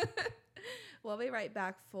 campaign. We'll be right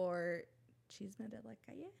back for Chisme de la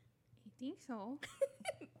Calle. I think so.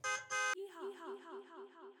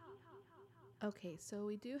 Okay, so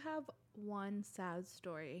we do have one sad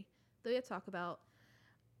story that we have to talk about.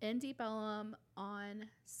 In Deep Ellum on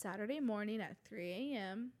Saturday morning at 3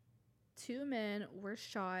 a.m., 2 men were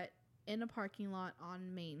shot in a parking lot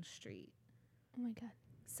on Main Street. Oh my god.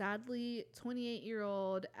 Sadly,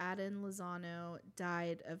 28-year-old Adin Lozano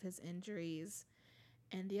died of his injuries,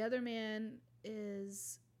 and the other man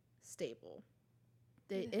is stable.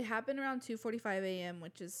 It happened around 2:45 a.m.,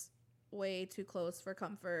 which is way too close for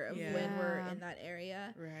comfort of when we're Yeah. in that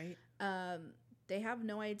area. Right. They have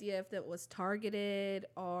no idea if that was targeted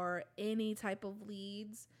or any type of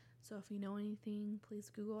leads. So if you know anything, please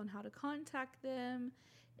Google on how to contact them.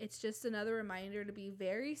 It's just another reminder to be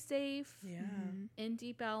very safe Yeah. in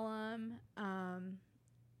Deep Ellum.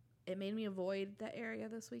 It made me avoid that area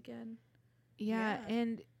this weekend. Yeah, Yeah.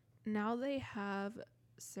 and now they have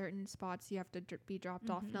certain spots you have to be dropped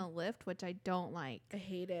off in a lift, which I don't like I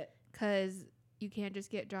hate it. because you can't just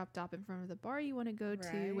get dropped off in front of the bar you want to go to,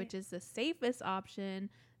 Right. which is the safest option.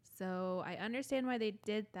 So I understand why they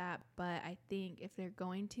did that, but I think if they're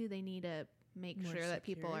going to, they need to make More sure that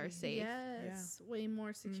people are security. safe. Yes, way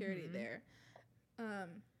more security Mhm. there.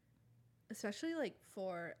 Especially like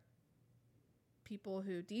for people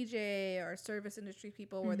who DJ or service industry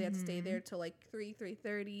people where they have to stay there till like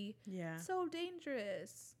 3:30. Yeah. So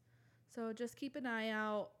dangerous. So just keep an eye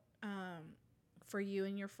out for you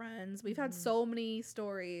and your friends. We've had so many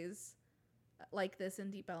stories like this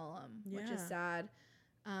in Deep Ellum, which is Yeah. sad.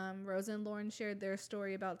 Rosa and Lauren shared their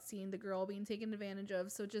story about seeing the girl being taken advantage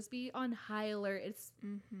of. So just be on high alert.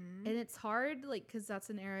 Mm-hmm. And it's hard, like, because that's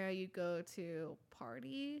an area you go to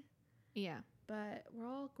party. Yeah. But we're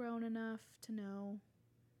all grown enough to know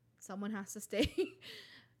someone has to stay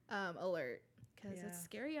alert because Yeah. it's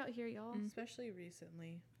scary out here, y'all. Especially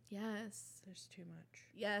recently. Yes. There's too much.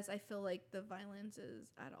 Yes, I feel like the violence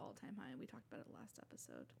is at all-time high. We talked about it last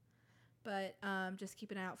episode. But just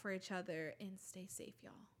keep an eye out for each other and stay safe,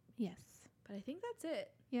 y'all. Yes. But I think that's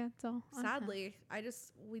it. Yeah, it's all. I have. Sadly,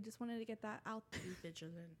 we just wanted to get that out Be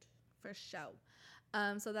vigilant. for show.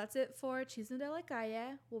 So that's it for Chisme de la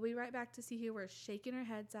Calle. We'll be right back to see who we're shaking our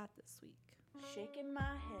heads at this week. Shaking my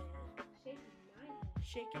head.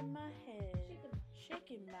 Shaking my head.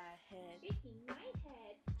 Shaking my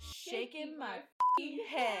head. Shaking my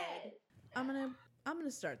head. I'm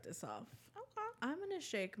gonna start this off. Okay. I'm gonna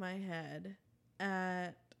shake my head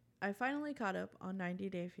at I finally caught up on 90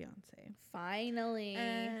 Day Fiance. Finally.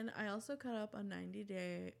 And I also caught up on 90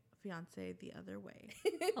 Day Fiance the other way.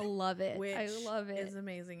 I love it. Which I love it. is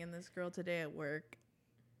amazing. And this girl today at work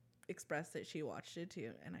expressed that she watched it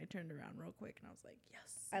too. And I turned around real quick and I was like,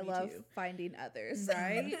 yes, I me love too. finding others.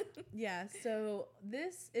 Right? Yeah. So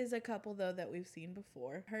this is a couple though that we've seen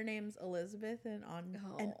before. Her name's Elizabeth and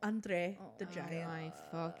and Andre the Oh Giant. my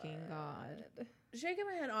fucking God. Shaking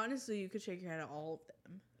my head, honestly, you could shake your head at all of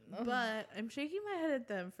them. Ugh. But I'm shaking my head at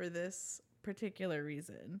them for this particular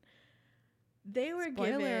reason. They were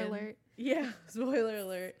Spoiler given alert. Yeah, spoiler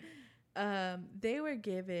alert. They were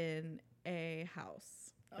given a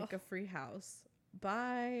house, like a free house,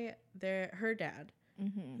 by her dad,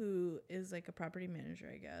 Mm-hmm. who is like a property manager,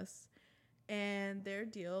 I guess. And their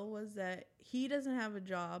deal was that he doesn't have a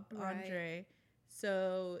job, Right. Andre.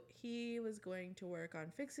 So he was going to work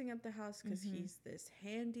on fixing up the house because Mhm. he's this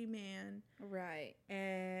handyman. Right.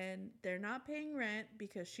 And they're not paying rent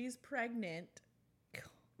because she's pregnant,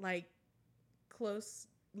 like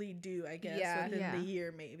closely due, I guess, Yeah. within Yeah. the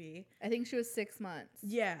year maybe. I think she was 6 months.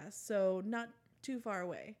 Yeah, so not too far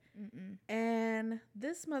away. Mm-mm. And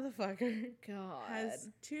this motherfucker God. has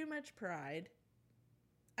too much pride.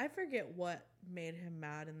 I forget what made him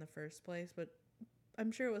mad in the first place, but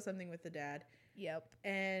I'm sure it was something with the dad. Yep.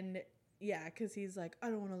 And yeah, because he's like, I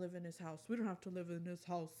don't want to live in his house. We don't have to live in his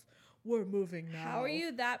house. We're moving now. How are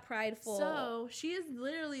you that prideful? So she is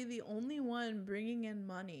literally the only one bringing in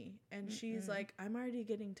money. And she's Mm-mm. like, I'm already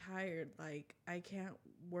getting tired. Like, I can't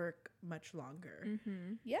work much longer.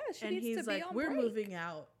 Mm-hmm. yeah, she And needs he's to be like, on we're break. moving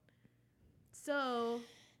out. So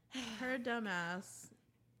her dumbass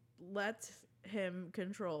lets him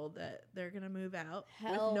control that they're going to move out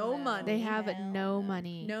Hell with no no. money. They have Hell no no.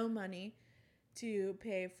 money. No money to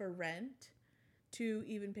pay for rent, to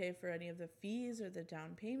even pay for any of the fees or the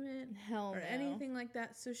down payment Hell or no. anything like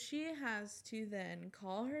that. So she has to then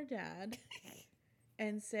call her dad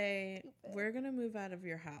and say, Stupid. we're going to move out of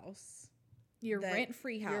your house. Your that-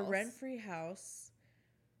 rent-free house. Your rent-free house.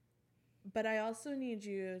 But I also need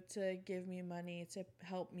you to give me money to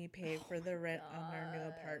help me pay for the rent on our new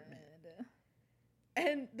apartment. God.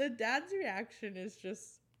 And the dad's reaction is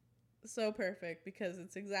just so perfect because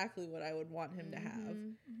it's exactly what I would want him to have.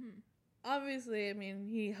 Mhm. Mm-hmm. Obviously, I mean,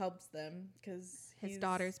 he helps them because His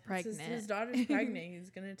daughter's pregnant. His daughter's pregnant.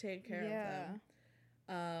 He's going to take care Yeah.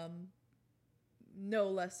 of them. No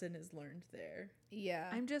lesson is learned there. Yeah.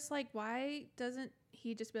 I'm just like, why doesn't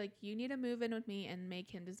he just be like, you need to move in with me and make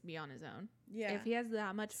him just be on his own? Yeah. If he has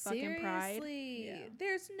that much fucking pride. Seriously, Yeah.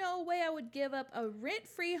 there's no way I would give up a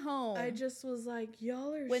rent-free home I just was like,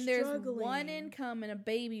 y'all are when struggling. there's one income and a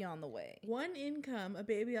baby on the way. One income, a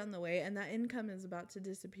baby on the way, and that income is about to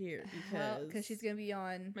disappear Because she's gonna be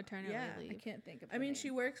on. Maternity Yeah. I leave. can't think of. I her mean, name.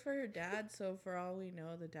 she works for her dad, so for all we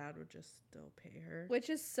know, the dad would just still pay her. which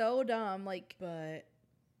is so dumb. Like, But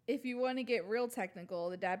if you want to get real technical,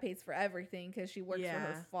 the dad pays for everything because she works for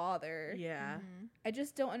Yeah. her father. yeah, Mhm. I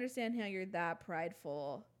just don't understand how you're that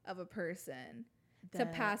prideful of a person to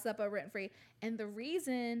that- pass up a rent free. And the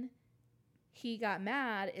reason he got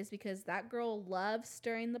mad is because that girl loves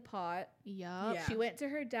stirring the pot. Yup. Yeah. She went to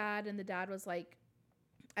her dad, and the dad was like,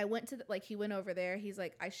 I went to, he went over there. He's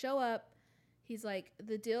like, I show up. He's like,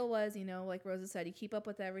 the deal was, like Rosa said, you keep up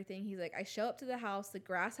with everything. He's like, I show up to the house. The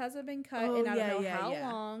grass hasn't been cut Oh, in I yeah, don't know yeah, how yeah.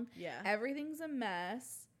 long. Yeah. Everything's a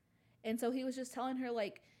mess. And so he was just telling her,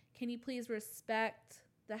 like, can you please respect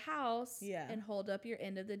the house Yeah. and hold up your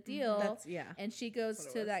end of the deal? That's yeah. And she goes That's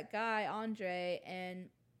what it to was. that guy, Andre, and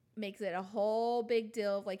makes it a whole big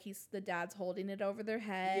deal of like the dad's holding it over their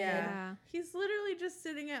head. Yeah. He's literally just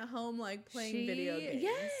sitting at home like playing video games.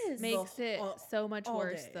 Yes. Makes The it whole- so much all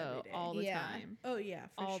worse day, though, every day. all the Yeah. time. Oh yeah,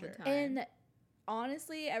 for All sure. the time. And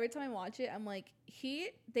honestly, every time I watch it, I'm like,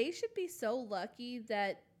 they should be so lucky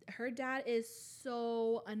that her dad is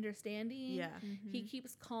so understanding. Yeah. He Mhm.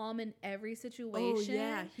 keeps calm in every Oh situation.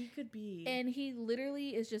 yeah, he could be. And he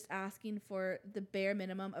literally is just asking for the bare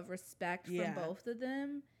minimum of respect Yeah. from both of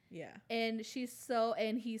them. yeah, And he's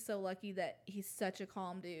so lucky that he's such a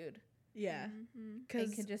calm dude. yeah. Mhm.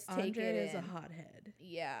 Because can just take Andre it is a in. hothead,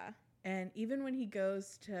 Yeah. and even when he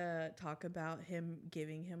goes to talk about him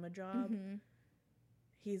giving him a job, Mhm.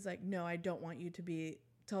 he's like, "No, I don't want you to be.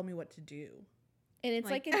 Tell me what to do. And it's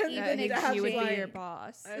like, and an even his that he would be like- your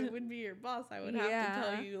boss. I would be your boss. I would have to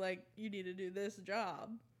Yeah. tell you like you need to do this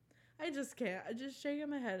job." I just can't. I just shake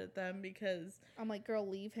my head at them because I'm like, girl,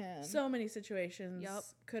 leave him. so many situations Yup.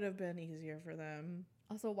 could have been easier for them.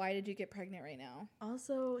 Also, why did you get pregnant right now?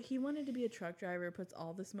 Also, he wanted to be a truck driver, puts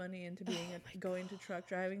all this money into being going to truck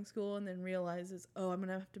driving school, and then realizes, oh, I'm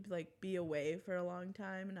gonna have to be away for a long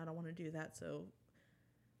time, and I don't want to do that. So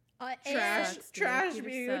Trash Peter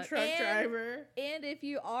being a sucks. truck driver. And if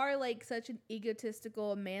you are like such an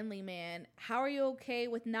egotistical, manly man, how are you okay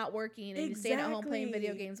with not working and you staying at home playing video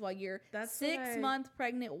Exactly. games while your That's what 6-month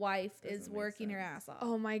pregnant wife is Doesn't make working her sense. ass off?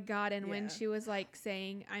 Oh my God. And when Yeah. she was like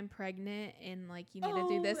saying, I'm pregnant and like, you need to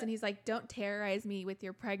do this. And he's like, don't terrorize me with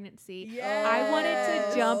your pregnancy. Yeah. I wanted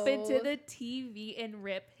to jump Yes. into the TV and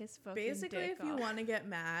rip his fucking Basically, dick if you off. want to get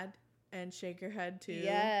mad and shake your head too,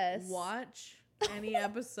 Yes. watch any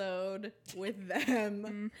episode with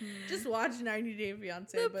them. Mhm. Just watch 90 Day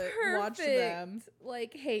Fiance, The but watch them. perfect,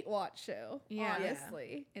 like, hate watch show. Yeah.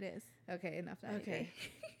 Honestly. It is. Okay, enough. 90 Okay.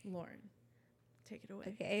 Day. Lauren, take it away.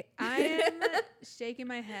 Okay. I am shaking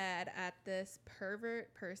my head at this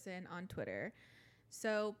pervert person on Twitter.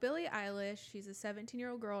 So Billie Eilish, she's a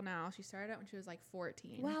 17-year-old girl now. She started out when she was like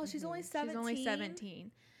 14. Wow, she's only 17. She's only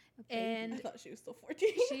 17. I And thought she was still 14.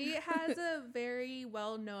 she has a very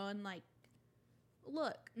well-known like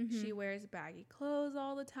look. Mhm. She wears baggy clothes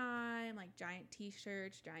all the time, like giant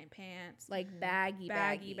t-shirts, giant pants, Like baggy.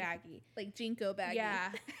 Like Jinko baggy.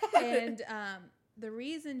 Yeah. And the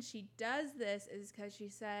reason she does this is because she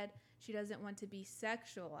said she doesn't want to be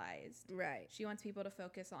sexualized. Right. She wants people to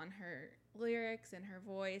focus on her lyrics and her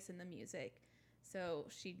voice and the music. So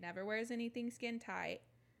she never wears anything skin tight.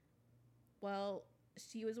 Well,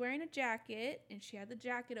 she was wearing a jacket and she had the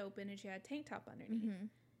jacket open and she had a tank top underneath. Mm-hmm.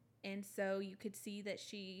 And so you could see that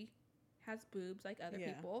she has boobs like other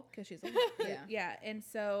Yeah. people. Because she's a Yeah. Yeah. And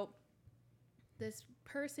so this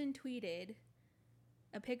person tweeted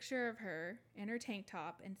a picture of her in her tank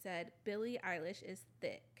top and said, Billie Eilish is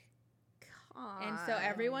thick. And so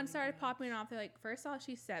everyone started popping off. They're like, first off,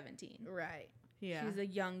 she's 17. Right. Yeah. She's a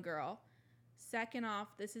young girl. Second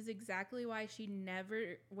off, this is exactly why she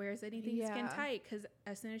never wears anything skin Yeah. tight. Because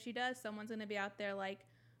as soon as she does, someone's going to be out there like,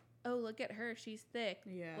 oh, look at her. She's thick.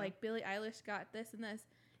 Yeah. Like, Billie Eilish got this and this.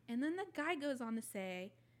 And then the guy goes on to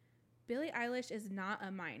say, Billie Eilish is not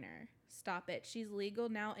a minor. Stop it. She's legal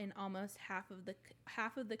now in almost half of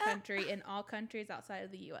the country, in all countries outside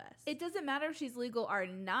of the U.S. It doesn't matter if she's legal or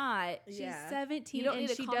not. She's Yeah. 17 You don't and need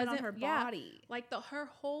to she comment doesn't on her yeah, body. like her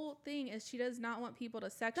whole thing is she does not want people to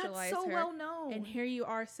sexualize That's so her. well known. And here you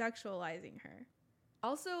are sexualizing her.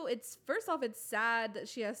 Also, it's first off, it's sad that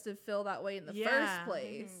she has to feel that way in the Yeah. first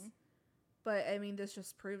place. Mhm. But I mean, this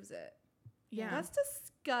just proves it. Yeah. That's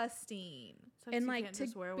disgusting. And like to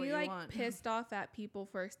be like pissed off at people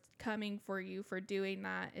for coming for you for doing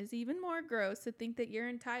that is even more gross. To think that you're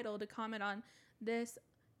entitled to comment on this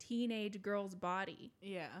teenage girl's body.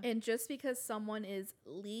 Yeah. And just because someone is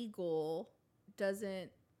legal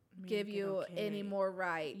doesn't give you any more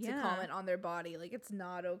right to Yeah. comment on their body. Like, it's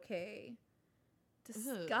not okay. Ugh.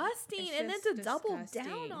 Disgusting. It's And then just to double down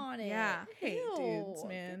disgusting. on it. Yeah. I hate dudes, Ew,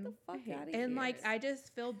 man. Get the fuck I hate out of dudes. here. And like I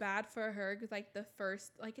just feel bad for her because like the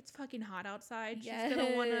first like it's fucking hot outside. She's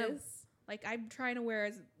gonna wanna like I'm trying to wear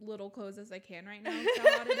as little clothes as I can right now. That's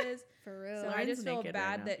how hot it is. For real. So I Lauren's just feel naked right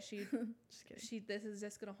bad now. that she Just kidding. this is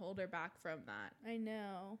just gonna hold her back from that. I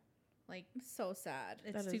know. Like I'm so sad.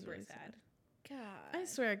 it's That is super really sad. God. I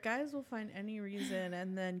swear, guys will find any reason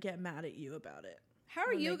and then get mad at you about it. How are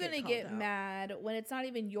when you they gonna get get called out. mad when it's not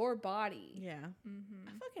even your body? Yeah. Mm-hmm.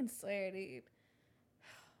 I fucking swear, dude.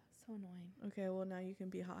 So annoying. Okay, well, now you can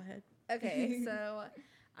be hothead. Okay, so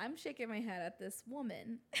I'm shaking my head at this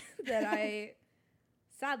woman that I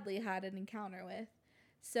sadly had an encounter with.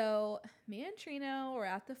 So me and Trino were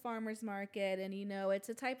at the farmer's market, and it's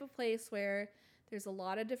a type of place where there's a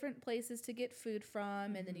lot of different places to get food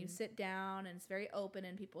from, and then you Mhm. sit down, and it's very open,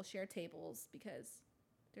 and people share tables because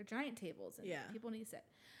they're giant tables, and Yeah. people need to sit.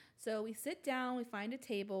 So we sit down, we find a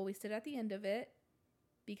table, we sit at the end of it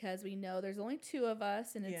because we know there's only 2 of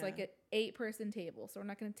us, and it's Yeah. like an 8-person table, so we're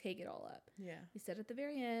not going to take it all up. Yeah. We sit at the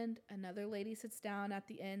very end. Another lady sits down at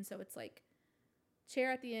the end. So it's like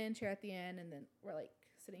chair at the end, and then we're like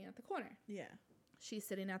sitting at the corner. Yeah. She's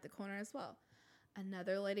sitting at the corner as well.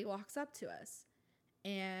 Another lady walks up to us.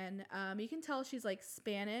 And you can tell she's like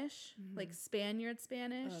Spanish, like Spaniard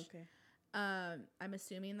Spanish. Oh, okay. I'm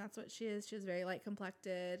assuming that's what she is. She was very light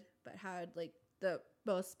complected, but had like the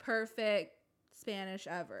most perfect Spanish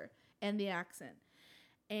ever and the accent.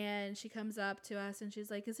 And she comes up to us and she's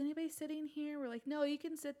like, "Is anybody sitting here?" We're like, "No, you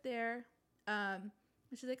can sit there." And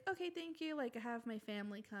she's like, "Okay, thank you. Like, I have my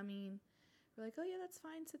family coming." We're like, "Oh yeah, that's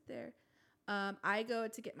fine. Sit there." I go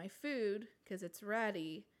to get my food because it's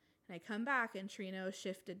ready. And I come back and Trino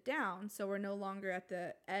shifted down. So we're no longer at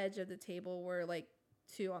the edge of the table. We're like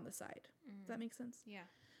 2 on the side. Does that make sense? Yeah.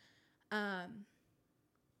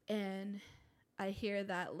 And I hear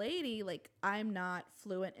that lady, like, I'm not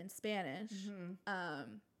fluent in Spanish.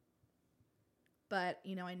 but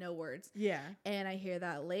I know words. Yeah. And I hear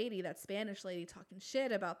that Spanish lady talking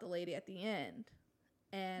shit about the lady at the end.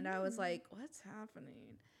 And I was like, what's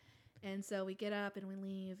happening? And so we get up and we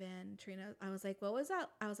leave, and Trina, I was like, what was that?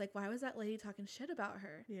 I was like, why was that lady talking shit about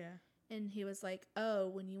her? Yeah. And he was like, oh,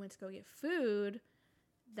 when you went to go get food,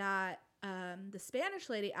 that the Spanish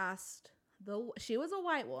lady asked, she was a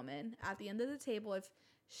white woman at the end of the table, if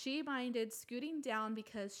she minded scooting down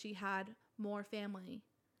because she had more family.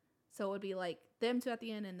 So it would be like them two at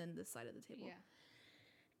the end and then this side of the table.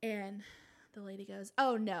 Yeah. And the lady goes,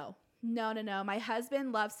 oh, no. My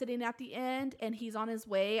husband loves sitting at the end and he's on his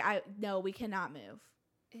way. No, we cannot move.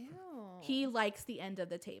 Ew. He likes the end of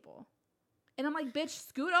the table. And I'm like, bitch,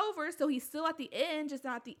 scoot over so he's still at the end, just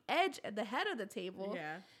not at the edge at the head of the table.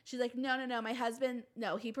 Yeah. She's like, no, my husband,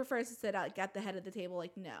 no, he prefers to sit at the head of the table.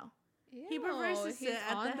 Like, no. Ew, He prefers to he's sit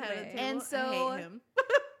at on the head of the way. table. And so I hate him.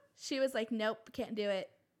 she was like, nope, can't do it.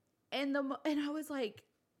 And I was like,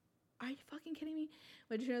 are you fucking kidding me?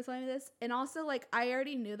 When she was telling me this? And also, like, I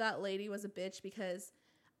already knew that lady was a bitch because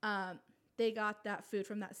they got that food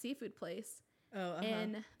from that seafood place. Oh,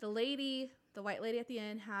 And the white lady at the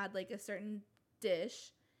end had like a certain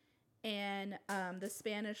dish, and the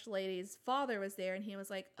Spanish lady's father was there, and he was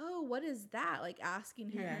like, oh, what is that? Like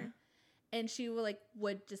asking her. Yeah. And she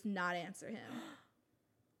would just not answer him.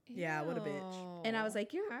 Yeah, what a bitch. And I was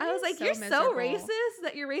like, How I are was you like, so you're so miserable? racist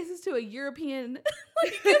that you're racist to a European,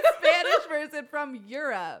 like a Spanish person from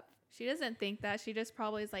Europe. She doesn't think that. She just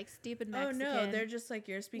probably is like stupid Oh, Mexican. no. They're just like,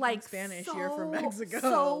 you're speaking Like Spanish. You're from Mexico.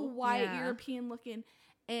 So white, Yeah. European looking.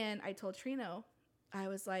 And I told Trino, I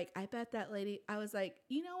was like, I bet that lady, I was like,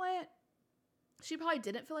 you know what? She probably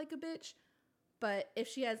didn't feel like a bitch, but if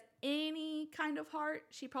she has any kind of heart,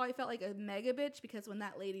 she probably felt like a mega bitch, because when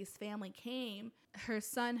that lady's family came, her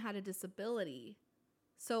son had a disability.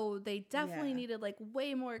 So they definitely Yeah. needed like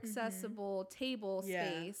way more accessible table Yeah.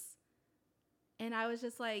 space. And I was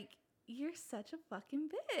just like, you're such a fucking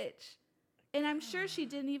bitch. And I'm sure she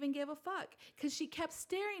didn't even give a fuck, because she kept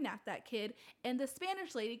staring at that kid. And the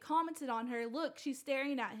Spanish lady commented on her, look, she's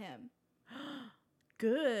staring at him.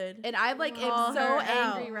 Good. And I'm like, Call am so her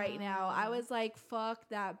angry out. right now. I was like, fuck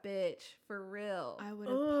that bitch, for real. I would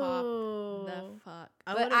have popped Oh. the fuck.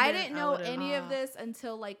 But I didn't know any of Ah. this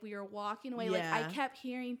until like we were walking away. Like I Yeah. kept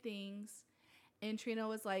hearing things, and Trina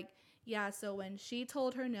was like, yeah, so when she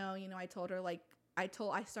told her no, I told her like, I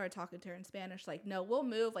started talking to her in Spanish, like, no, we'll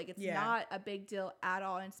move. Like, it's Yeah. not a big deal at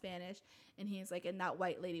all in Spanish. And he's like, and that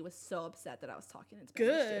white lady was so upset that I was talking in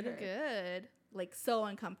Spanish Good. to her. Good. Like, so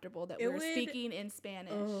uncomfortable that It we were would- speaking in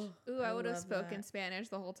Spanish. Ooh, I would have love spoken that. Spanish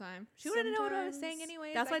the whole time. She wouldn't know what I was saying Sometimes-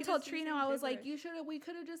 anyway. That's why I told Trino, I was like, we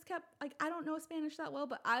could have just kept, like, I don't know Spanish that well,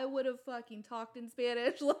 but I would have fucking talked in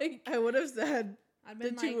Spanish. Like, I would have said I'd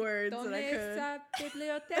the two words that I could. could.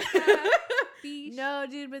 biblioteca? Bish. No,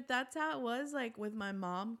 dude, but that's how it was like with my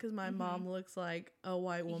mom, because my mom looks like a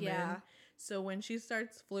white woman. Yeah. So when she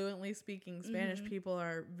starts fluently speaking Spanish, Mhm. people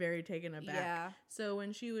are very taken aback. yeah. So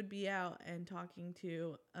when she would be out and talking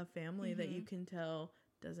to a family that you Mhm. can tell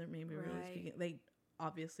doesn't maybe really Right. speak, they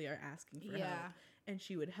obviously are asking for Yeah. help, and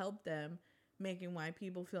she would help them, making white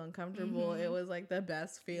people feel uncomfortable. Mhm. It was like the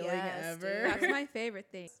best feeling Yes, ever. dude. That's my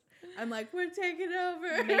favorite thing. I'm like, we're taking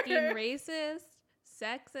over. Making racist,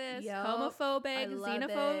 sexist, Yup. homophobic, I love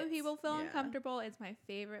xenophobic it. people feel Yeah. uncomfortable. It's my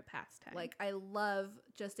favorite pastime. Like, I love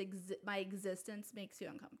just my existence makes you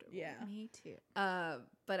uncomfortable. Yeah. me too.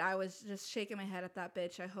 But I was just shaking my head at that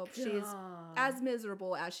bitch. I hope she's God. as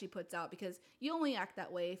miserable as she puts out, because you only act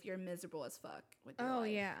that way if you're miserable as fuck with your Oh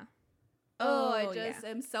life. yeah. Oh, I Oh, yeah. just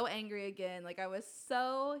am so angry again. Like, I was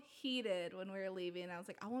so heated when we were leaving. I was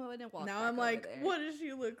like, I want to walk Now back I'm over like, there. what does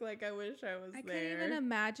she look like? I wish I was I there. can't even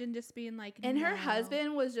imagine just being like. And her no.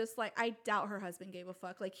 husband was just like, I doubt her husband gave a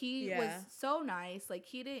fuck. Like, he was Yeah. so nice. Like,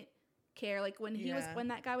 he didn't care. Like, when Yeah. when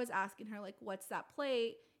that guy was asking her, like, what's that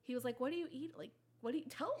plate? He was like, what do you eat? Like, what do you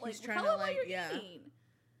tell? Like, He's trying tell to, him what like, you're yeah. eating.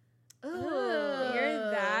 Ugh.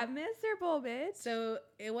 You're that miserable, bitch. So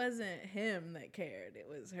it wasn't him that cared. It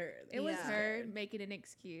was her. that it was Yeah. her cared. making an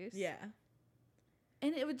excuse. Yeah.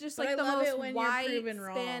 And it was just But like I the love it most when you're white proven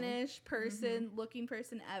wrong. Spanish person looking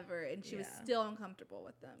person ever, and she was Yeah. still uncomfortable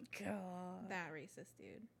with them. God. That racist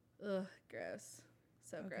dude. Ugh, gross.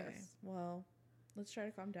 So Okay. gross. Well, let's try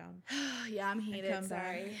to calm down Yeah, I'm heated. come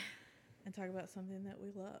back. Sorry. and talk about something that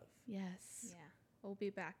we love. Yes. Yeah. We'll be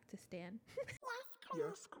back to Stan.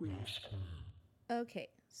 Yes, queen. Okay,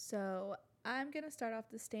 so I'm gonna start off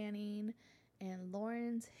the standing, and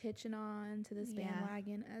Lauren's hitching on to this Yeah.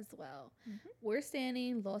 bandwagon as well. Mhm. We're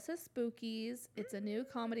standing Los Spookies. It's a new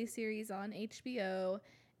comedy series on HBO,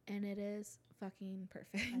 and it is fucking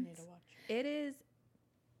perfect. I need to watch. It is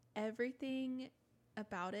everything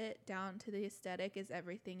about it, down to the aesthetic, is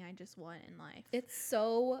everything I just want in life. It's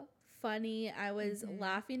so funny. I was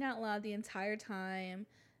laughing out loud the entire time.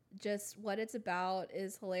 Just what it's about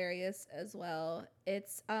is hilarious as well.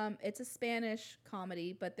 It's a Spanish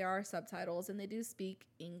comedy, but there are subtitles and they do speak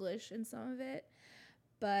English in some of it.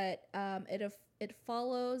 But it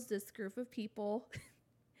follows this group of people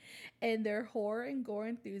and they're horror and gore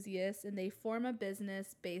enthusiasts, and they form a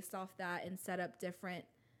business based off that and set up different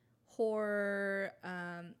horror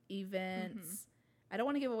events. I don't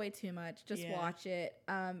want to give away too much. Just watch it.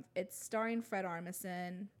 It's starring Fred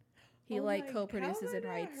Armisen. He co-produces and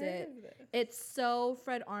writes it. It's so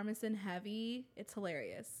Fred Armisen heavy. It's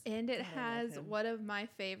hilarious. And it has one of my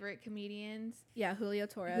favorite comedians. Yeah, Julio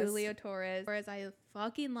Torres. Whereas I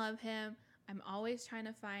fucking love him. I'm always trying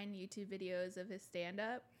to find YouTube videos of his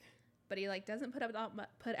stand-up, but he doesn't put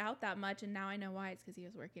out that much. And now I know why. It's because he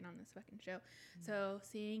was working on this fucking show. So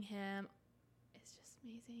seeing him is just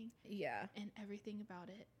amazing. Yeah, and everything about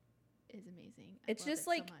it is amazing. It's just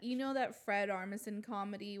so you know that Fred Armisen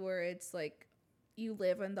comedy where it's like you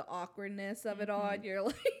live in the awkwardness of it all and you're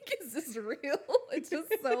like, is this real? It's just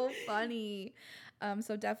so funny.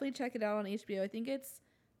 So definitely check it out on HBO. I think it's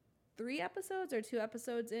 3 episodes or 2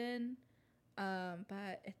 episodes in,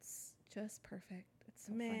 but it's just perfect. It's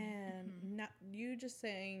so funny. Not you just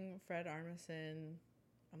saying Fred Armisen.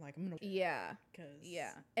 I'm like, I'm gonna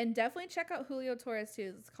and definitely check out Julio Torres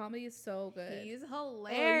too. This comedy is so good. He's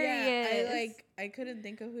hilarious. Oh, yeah. I couldn't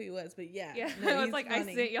think of who he was, but I was like,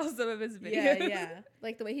 funny. I sent y'all some of his videos. Yeah.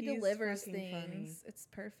 Like the way he delivers things, funny. It's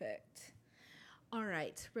perfect. All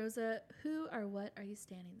right, Rosa, who or what are you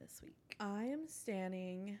standing this week? I am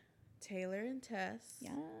standing Taylor and Tess.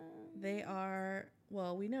 Yeah, they are.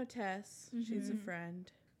 Well, we know Tess. She's a friend,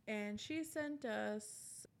 and she sent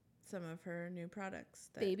us some of her new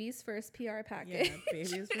products. Baby's first PR package. Yeah,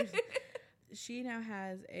 Baby's first. She now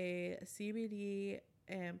has a CBD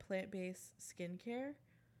and plant-based skincare,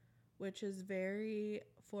 which is very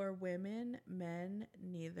for women, men,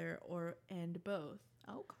 neither, and both.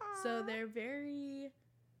 Okay. So they're very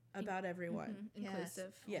about everyone.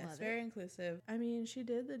 Inclusive. Yes, very inclusive. I mean,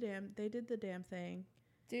 they did the damn thing.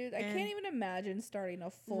 Dude, I can't even imagine starting a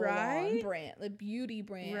full-on brand, a beauty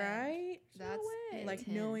brand. Right? That's like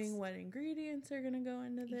knowing what ingredients are going to go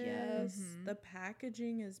into this. Yes. The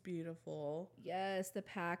packaging is beautiful. Yes, the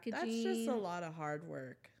packaging. That's just a lot of hard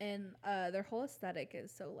work. And their whole aesthetic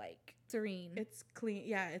is so, serene. It's clean.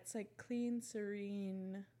 Yeah, it's clean,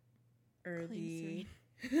 serene, earthy.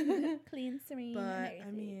 Clean, serene. But,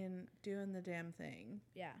 I mean, doing the damn thing.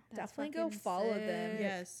 Yeah, definitely go follow them.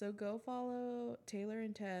 Yes, so go follow Taylor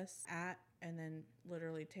and Tess and then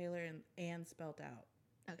literally Taylor and spelled out.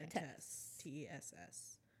 Okay. Tess.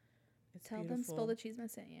 TESS. It's Tell beautiful. them Spill the Cheese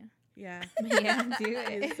sent you. Yeah. Yeah, do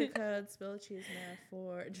it. Use the code Spill the Cheese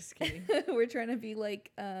for. Just kidding. We're trying to be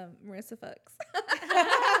like Marissa Fuchs.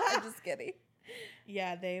 I'm just kidding.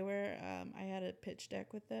 Yeah, they were. I had a pitch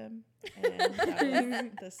deck with them, and that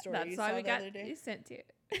was the story. That's you why saw we the got other day. you sent to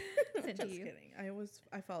it. Just kidding.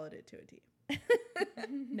 I followed it to a T.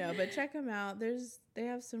 No, but check them out. They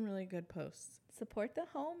have some really good posts. Support the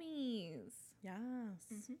homies.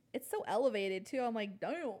 Yes. It's so elevated too. I'm like,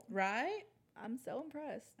 damn. Right? I'm so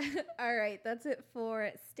impressed. All right, that's it for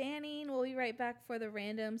Standing. We'll be right back for the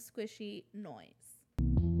random squishy noise.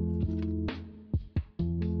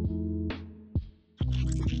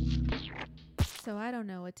 So I don't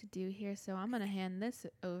know what to do here, so I'm going to hand this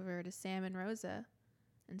over to Sam and Rosa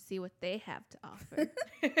and see what they have to offer.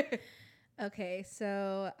 Okay,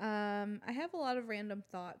 so I have a lot of random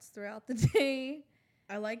thoughts throughout the day.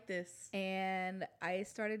 I like this. And I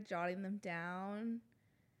started jotting them down.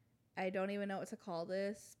 I don't even know what to call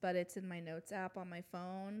this, but it's in my notes app on my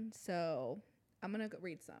phone. So I'm going to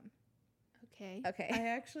read some. Okay. I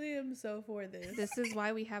actually am so for this. This is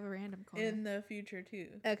why we have a random corner. In the future, too.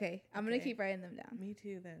 Okay. I'm going to keep writing them down. Me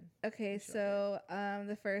too, then. Okay. So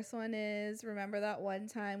the first one is, remember that one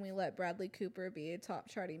time we let Bradley Cooper be a top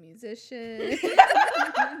charting musician?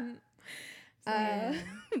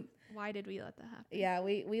 Why did we let that happen? Yeah,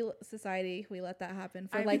 we society, we let that happen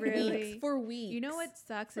for weeks. You know what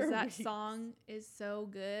sucks is that song is so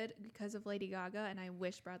good because of Lady Gaga, and I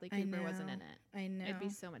wish Bradley Cooper wasn't in it. I know. It'd be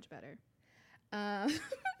so much better.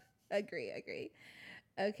 Agree.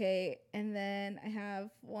 Okay, and then I have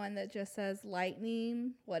one that just says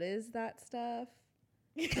lightning. What is that stuff?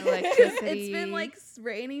 Electricity. It's been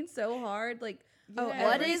raining so hard. Yes.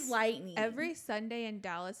 What is lightning? Every Sunday in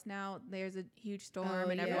Dallas now, there's a huge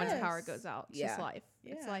storm and everyone's power goes out. It's just life.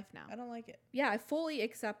 Yeah. It's life now. I don't like it. Yeah, I fully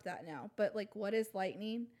accept that now. But what is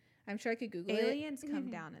lightning? I'm sure I could Google Aliens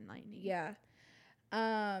come down in lightning. Yeah.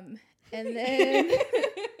 And then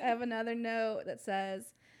I have another note that says,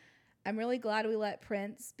 I'm really glad we let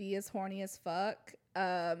Prince be as horny as fuck.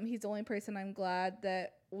 He's the only person I'm glad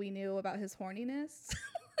that we knew about his horniness.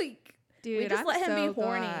 Like, Dude, we just I'm let him so be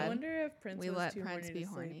horny. I glad wonder if Prince we was let too Prince horny be to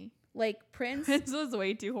sleep. horny. Like, Prince, Prince was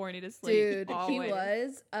way too horny to sleep. dude, he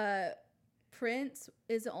always. was. Prince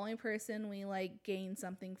is the only person we, like, gain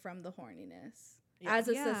something from the horniness. Yeah. As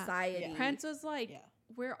a Yeah. society. Yeah. Prince was like, Yeah.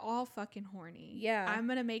 we're all fucking horny. Yeah. I'm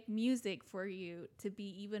gonna make music for you to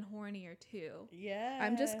be even hornier too. Yeah.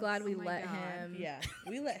 I'm just glad we Oh my let God. him Yeah,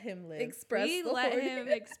 we let him live. express We the let him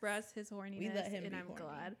horniness. express his horniness, let him and be I'm horny.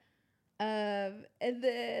 glad. And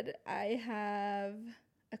then I have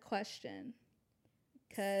a question.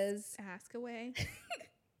 Because Ask away.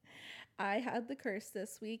 I had the curse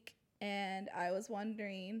this week, and I was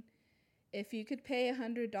wondering if you could pay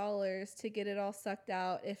 $100 to get it all sucked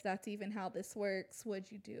out, if that's even how this works,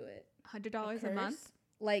 would you do it? $100 a month.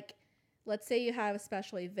 Like, let's say you have a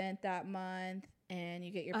special event that month and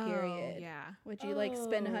you get your period. Oh, yeah. Would you like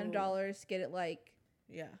spend Oh. $100 to get it like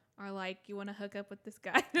Yeah. Or like, you want to hook up with this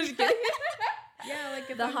guy? Just kidding. Yeah, like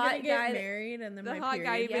if The I'm hot gonna get guy- married and then the my hot guy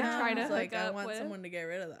period you've been comes, trying to like hook I up want with. someone to get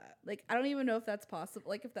rid of that. like I don't even know if that's possible,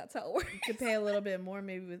 like if that's how it works. You could pay a little bit more,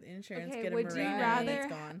 maybe with insurance. Okay, Get would him you around rather- and it's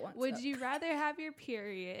gone. Once Would up. you rather have your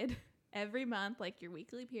period every month, like your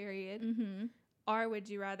weekly period, Mm-hmm. or would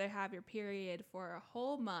you rather have your period for a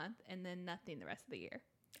whole month and then nothing the rest of the year?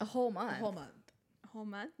 A whole month. A whole month. A whole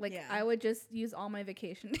month? Like Yeah. I would just use all my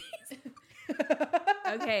vacation days.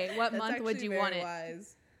 Okay, what That's month would actually you very want it?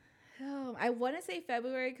 wise. I want to say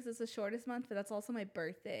February because it's the shortest month, but that's also my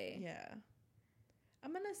birthday. Yeah.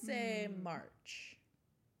 I'm gonna say Hmm. March.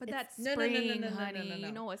 But It's- that's no, no, no, no, spring, no, no, no, honey. no, no.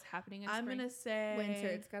 You know what's happening in I'm spring. gonna say Winter.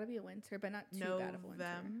 It's got to be a winter, but not too bad of a winter.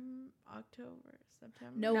 October,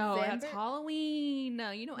 September. No. No, that's November? Halloween. No,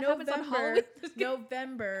 you know what happens on November. Halloween? Just kidding.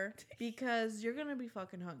 November, because you're gonna be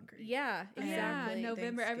fucking hungry. Yeah, And exactly. Yeah,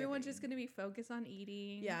 November. Everyone's just Thanksgiving. gonna be focused on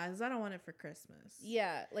eating. Yeah, because I don't want it for Christmas.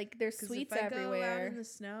 Yeah, like there's 'Cause sweets if I go out everywhere. in the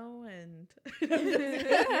snow and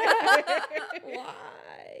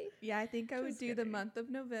Why? Yeah, I think I would Just do the kidding. month of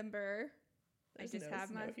November. I There's just no have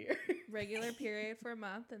snow my here. regular period for a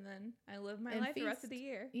month, and then I live my And life the rest of the feast.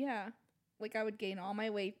 year. Yeah, like I would gain all my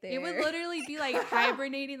weight there. It would literally be like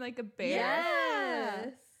hibernating like a bear.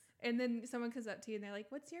 Yes. And then someone comes up to you and they're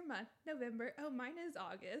like, "What's your month?" November. Oh, mine is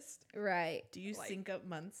August. Right. Do you Like- sync up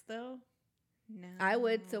months though? No, I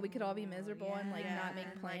would, so we could all be miserable and, like, not make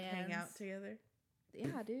and, like, hang out plans. together.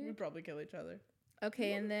 Yeah, We'd dude. probably kill each other.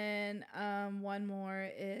 Okay, and then one more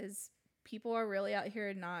is people are really out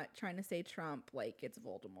here not trying to say Trump like it's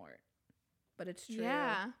Voldemort, but it's true.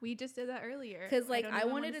 Yeah, we just did that earlier. Because like don't I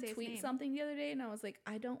even wanted wanna to say his tweet name. something the other day, and I was like,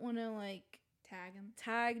 I don't want to like Tag him.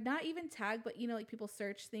 tag, not even tag, but you know, like people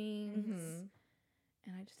search things, Mhm.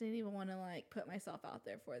 and I just didn't even want to like put myself out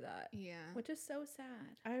there for that, Yeah. which is so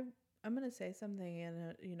sad. I'm gonna say something,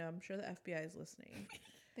 and I'm sure the FBI is listening.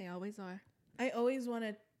 They always are. I always want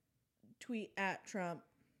to tweet at Trump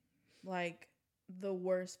like the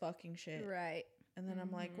worst fucking shit, Right. and then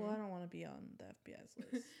I'm like, well, Mhm. I don't want to be on the FBI's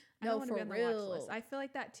list. I No, don't wanna for be on the watch list. real. I feel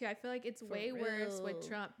like that too. I feel like it's For way worse with real.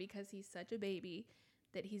 Trump because he's such a baby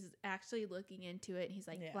that he's actually looking into it and he's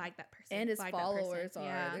like, Yeah. flag that person. And his flag that person." followers are.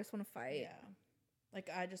 Yeah. They just want to fight. Yeah, like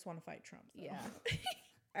I just want to fight Trump. Though. Yeah.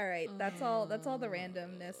 All right. That's all. That's all the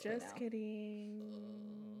randomness. for Just now.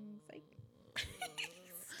 kidding. Psych.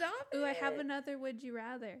 Stop. Ooh, I have it. another would you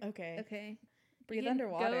rather. Okay. Okay. You Breathe can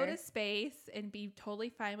underwater. Go to space and be totally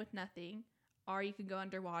fine with nothing, or you can go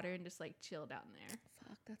underwater and just like chill down there.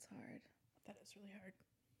 Fuck, that's hard. That is really hard.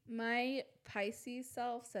 My Pisces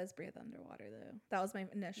self says breathe underwater though. That was my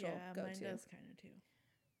initial Yeah, go mine to. does kind of too.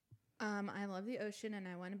 I love the ocean and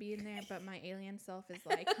I want to be in there, but my alien self is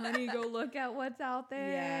like, honey, go look at what's out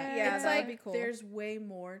there. Yeah, it's that would like be cool. there's way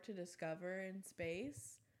more to discover in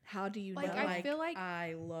space. How do you Like, know? I feel like-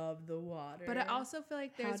 I love the water, But I also feel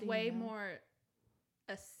like How there's do you way know? more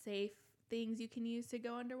safe things you can use to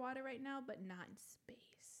go underwater right now, but not in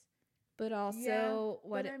space. but also Yeah,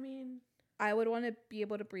 what But I mean, I would want to be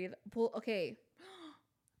able to breathe. Well, okay.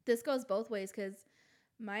 This goes both ways because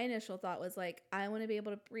my initial thought was like, I want to be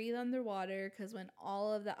able to breathe underwater because when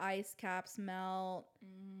all of the ice caps melt,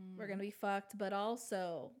 we're going to be fucked. But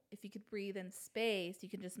also, if you could breathe in space, you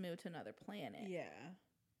can just move to another planet. yeah.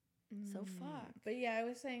 So Mm. fuck. But yeah, I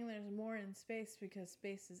was saying there's more in space because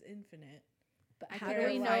space is infinite. But I how could do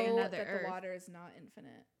we find know another that Earth. the water is not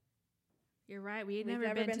infinite? You're right. We've We've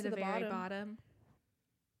never been to the very bottom.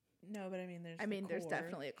 No, but I mean, there's. I the mean, there's core.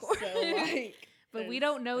 definitely a core. So like, But we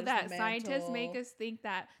There's- don't know there's that. the Scientists make mantle. us think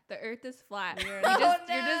that the Earth is flat. We are You're the- just,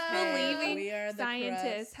 Oh, you're just no. believing We are the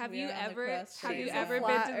scientists. crust. Have We you are on the ever crust. have you She's ever a been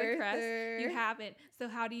flat to the crust? earther. You haven't. So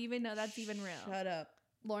how do you even know that's even real? Shut up.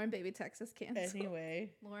 Lauren, baby, Texas canceled.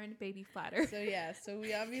 Anyway, Lauren, baby flat Earth. so yeah, so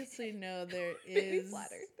we obviously know there Baby is flat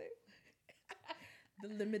earther. the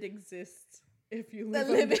limit exists if you The live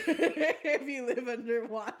limit. if you live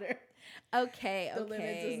underwater. Okay, The okay.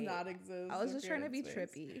 limit does not exist. I was if just you're trying to in be space.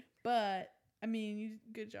 trippy. But I mean,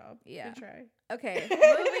 good job. Yeah. Good try. Okay,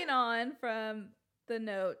 moving on from the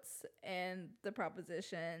notes and the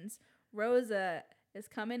propositions. Rosa is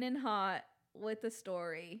coming in hot with a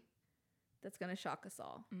story that's gonna shock us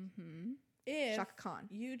all. Mm-hmm. If Shaka Khan.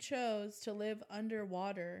 you chose to live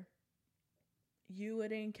underwater, you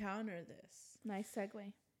would encounter this. Nice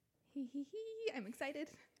segue. I'm excited.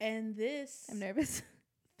 And this I'm nervous.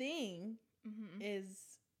 thing Mm-hmm. is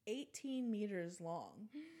 18 meters long.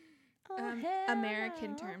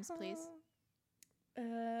 American terms, please.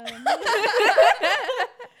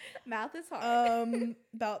 Mouth is hard.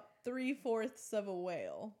 About 3/4 of a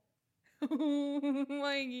whale. Oh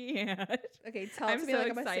my gosh. Okay, tell it I'm to me so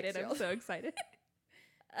like I'm a excited. I'm 6-year-old. so excited.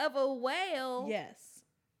 Of a whale. Yes.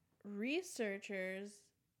 Researchers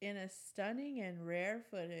in a stunning and rare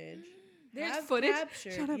footage There's have footage?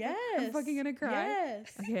 captured. Shut up. Yes. I'm fucking gonna cry.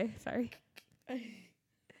 Yes. Okay, sorry.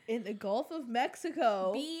 In the Gulf of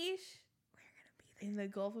Mexico. Beesh. In the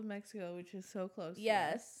Gulf of Mexico, which is so close. to us,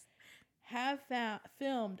 Yes. have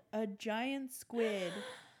filmed a giant squid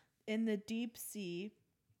in the deep sea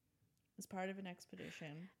as part of an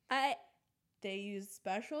expedition. They use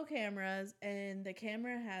special cameras, and the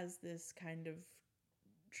camera has this kind of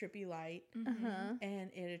trippy light, Uh-huh.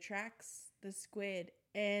 and it attracts the squid.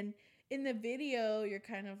 And in the video, you're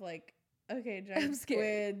kind of like, okay, I'm giant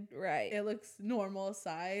scared. squid, Right. it looks normal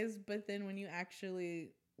size, but then when you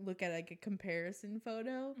actually look at like a comparison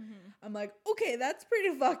photo, I'm like, okay, that's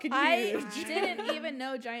pretty fucking I huge. didn't even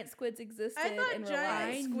know giant squids existed I thought in real life.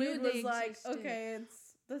 giant I squid knew they was like, existed. okay,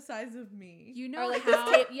 it's the size of me. You know Or like how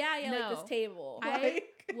this table. Yeah, like No. this table. I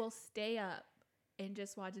will stay up and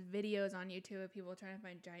just watch videos on YouTube of people trying to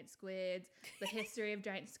find giant squids, the history of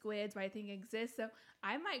giant squids, why I think exists. So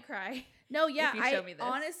I might cry. No, yeah, you I show me this.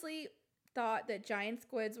 honestly thought that giant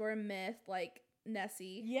squids were a myth, like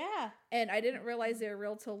Nessie, Yeah. and I didn't realize they were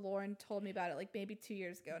real till Lauren told me about it, like maybe 2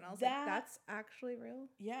 years ago, and I was like, "That's actually real."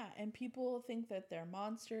 Yeah, and people think that they're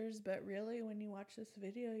monsters, but really, when you watch this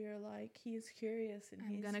video, you're like, he's curious and I'm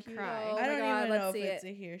he's gonna cute. cry. Oh I my don't God, even let's know if see it's it.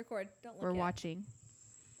 a here. Record. Don't look. We're yet. watching.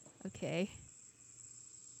 Okay.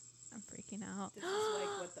 I'm freaking out. This is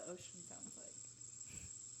like what the ocean sounds like.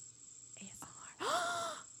 ASMR.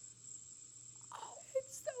 Oh,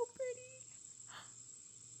 it's so pretty.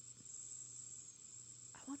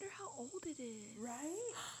 I wonder how old it is. Right?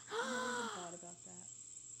 I never even thought about that.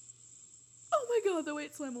 Oh my god, the way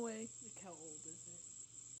it swam away. Like, how old is it?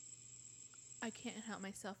 I can't help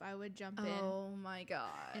myself. I would jump Oh my god.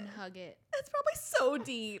 in and hug it That's probably so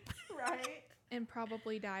deep. Right? and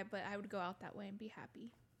probably die, but I would go out that way and be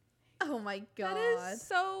happy. Oh my god. That is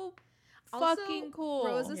so Also, fucking cool.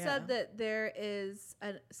 Rosa Yeah. said that there is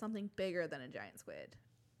something bigger than a giant squid,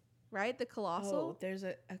 right? The colossal. Oh, there's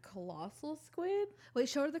a colossal squid? Wait,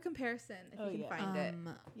 show her the comparison if Oh, you can yeah. find it.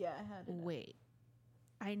 Yeah, I had it. Wait.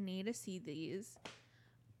 I need to see these.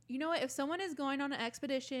 You know what? If someone is going on an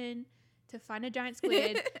expedition to find a giant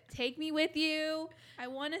squid, take me with you. I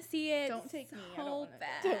want to see it. Don't take me. I don't so wanna go.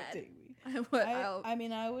 bad. Don't take me. I I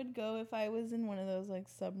mean, I would go if I was in one of those like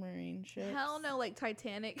submarine ships. hell no, like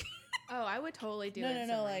Titanic. Oh, I would totally do No, it. no, in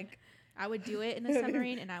no, submarine. like I would do it in a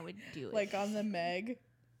submarine, and I would do it like on the Meg.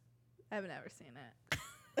 I've never seen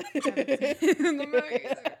it. The Meg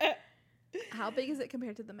either. How big is it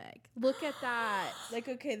compared to the Meg? Look at that. Like,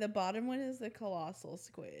 okay, the bottom one is the colossal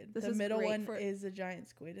squid. This The is middle great one for- is a giant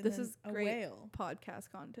squid. And This then is a great whale.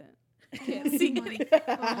 podcast content. Can't Can't see see my it.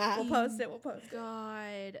 fucking We'll post it. We'll post it.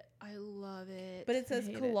 God, I love it. But it says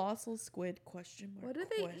hate it. colossal squid question mark. What do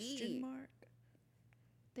they question eat? mark?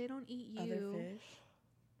 they don't eat you. Other fish.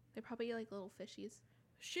 They probably eat like little fishies.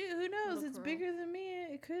 Shoot, who knows? Little It's coral. bigger than me.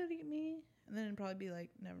 It could eat me. And then it'd probably be like,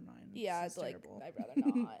 never mind. Yeah, it's it's like terrible. I'd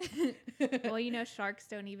rather not. Well, you know, sharks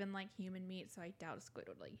don't even like human meat, so I doubt a squid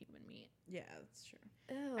would like human meat. Yeah, that's true.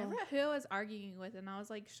 I forgot who I was arguing with, and I was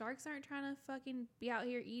like, sharks aren't trying to fucking be out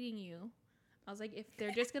here eating you. I was like, if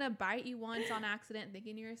they're just gonna bite you once on accident,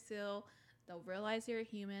 thinking you're a seal, they'll realize you're a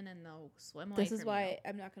human and they'll swim away. This is from why you.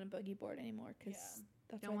 I'm not gonna boogie board anymore because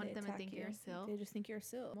That's Don't why want they them to attack think you're a you. seal. They just think you're a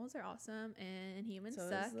seal. Animals are awesome and humans So is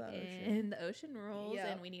suck the ocean. and the ocean rules Yep.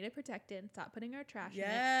 and we need to protect it and stop putting our trash in it.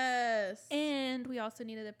 Yes. And we also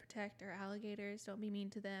needed to protect our alligators. Don't be mean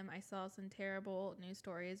to them. I saw some terrible news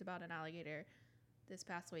stories about an alligator this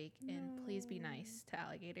past week. And please be nice to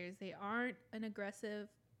alligators. They aren't an aggressive.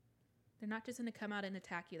 They're not just going to come out and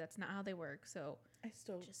attack you. That's not how they work. So I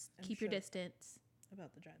still just am keep your shook distance.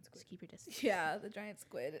 about the giant squid. Just keep your distance. Yeah, the giant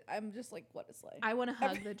squid. I'm just like, what is life? I want to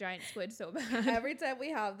hug the giant squid so bad. Every time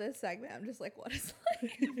we have this segment, I'm just like, what is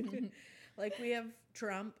life? Like we have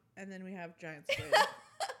Trump and then we have giant squid.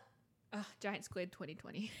 Ugh, giant squid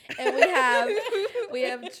 2020. And we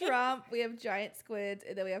have Trump, we have giant squids,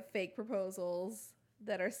 and then we have fake proposals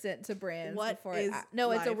that are sent to brands What before is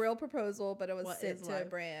no, it's a life? real proposal, but it was What sent is to a life?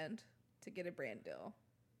 brand to get a brand deal.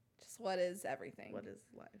 Just what is everything? What is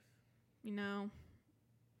life? You know,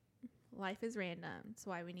 life is random. That's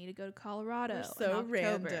why we need to go to Colorado. We're in so October.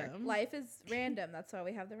 random. Life is random. That's why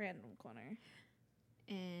we have the random corner.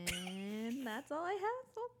 And that's all I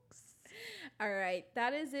have, folks. All right,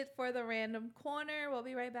 that is it for the random corner. We'll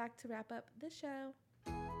be right back to wrap up the show.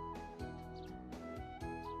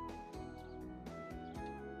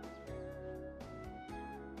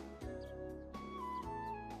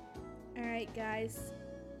 All right, guys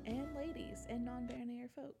and ladies and non-binary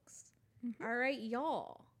folks. Mhm. All right,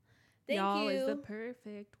 y'all. Thank Y'all you. is the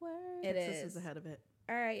perfect word. It Texas is. is ahead of it.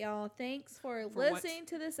 All right, y'all. Thanks for what? listening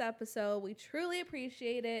to this episode. We truly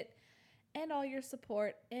appreciate it and all your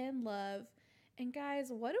support and love. And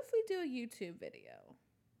guys, what if we do a YouTube video?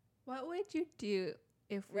 What would you do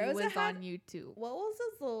if we Rosa was had- on YouTube? What was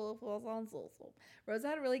this little was on social? Rosa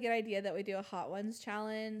had a really good idea that we do a Hot Ones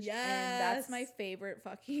challenge. And that's my Yes. favorite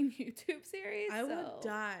fucking YouTube series. I would so.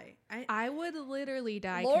 die. I would literally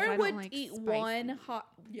die. 'Cause I Lauren don't would like eat spicy. one hot.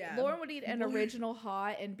 Yeah. Lauren would eat an Lauren- original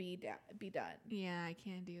hot and be done. Yeah, I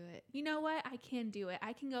can't do it. You know what? I can do it.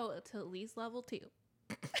 I can go to at least level 2.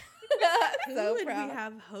 Who So would proud. we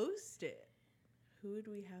have host it? Who would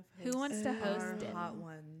we have host Who wants to our host it? Hot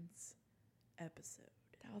Ones episode?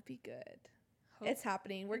 That would be good. It's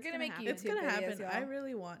happening. We're It's gonna gonna make happen. YouTube It's gonna videos, happen. y'all. I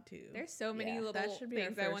really want to. There's so many Yeah, little that should be our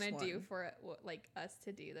things I want first to do one. for like us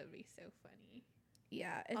to do. That'd be so funny.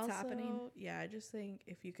 Yeah, it's also, happening. Yeah, I just think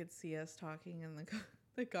if you could see us talking in the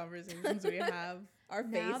the conversations we have, Our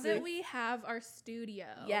Now faces. that we have our studio,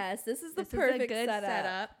 Yes, this is the this is a perfect good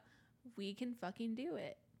setup. we can fucking do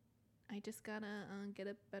it. I just gotta get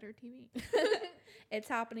a better TV. It's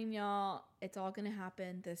happening, y'all. It's all gonna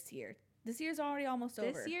happen this year. This year's already almost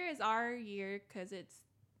over. This year is our year because it's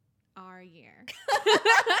our year.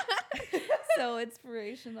 So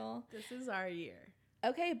inspirational. this is our year.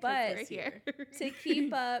 Okay, 'Cause but we're here. to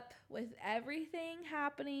keep up with everything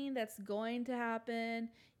happening that's going to happen,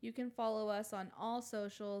 you can follow us on all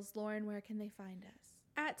socials. Lauren, where can they find us?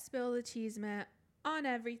 At Spill the Cheesemat on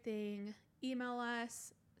everything. Email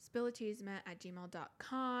us,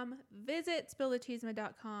 spillthecheesemat@gmail.com. Visit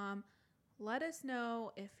spillthecheesemat.com. Let us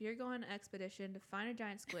know if you're going on an expedition to find a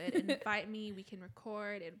giant squid and invite me. We can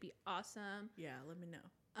record. It'd be awesome. Yeah, let me know.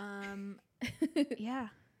 Yeah.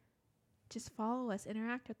 Just follow us.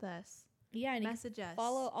 Interact with us. Yeah, and you can Message us.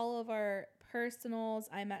 follow all of our personals.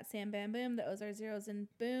 I'm at Sam Bam Boom. The O's are zeros and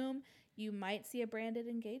boom. You might see a branded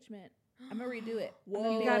engagement. I'm gonna redo it. I'm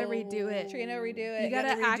gonna You be gotta like, redo it. Trina, redo it. You gotta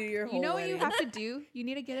gotta act. redo your You know whole what you wedding. have to do? You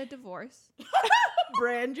need to get a divorce.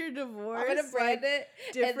 Brand your divorce. I'm gonna brand like, it,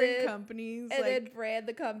 different then- companies. and like, then brand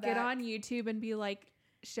the comeback. Get on YouTube and be like,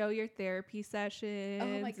 show your therapy sessions.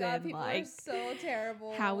 Oh my god, and people like are so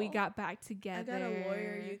terrible. how we got back I together. got a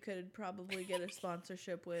lawyer you could probably get a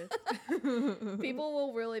sponsorship with. People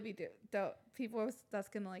will really be that's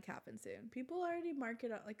gonna like happen soon. People already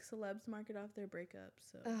market out, like celebs market off their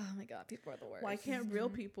breakups. So Oh my god, people are the worst. why can't real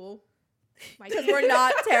people? Because we're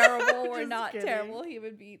not terrible. We're Just not kidding. terrible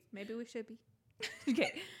human beings. Maybe we should be.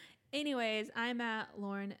 Okay. Anyways, I'm at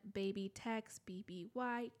Lauren Baby Tex,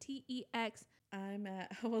 BBYTEX. I'm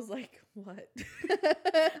at. I was like, what?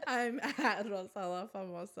 I'm at Rosala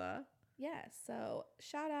Famosa. Yeah, so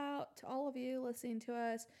shout out to all of you listening to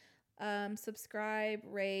us. Subscribe,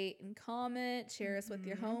 rate, and comment. Share us with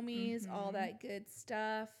your homies, all that good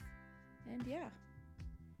stuff. And yeah,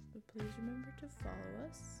 But please remember to follow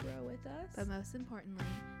us. grow with us. But most importantly,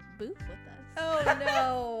 boof with us. Oh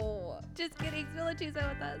no. Just kidding. Spill a cheese with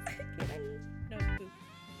us. No, boo.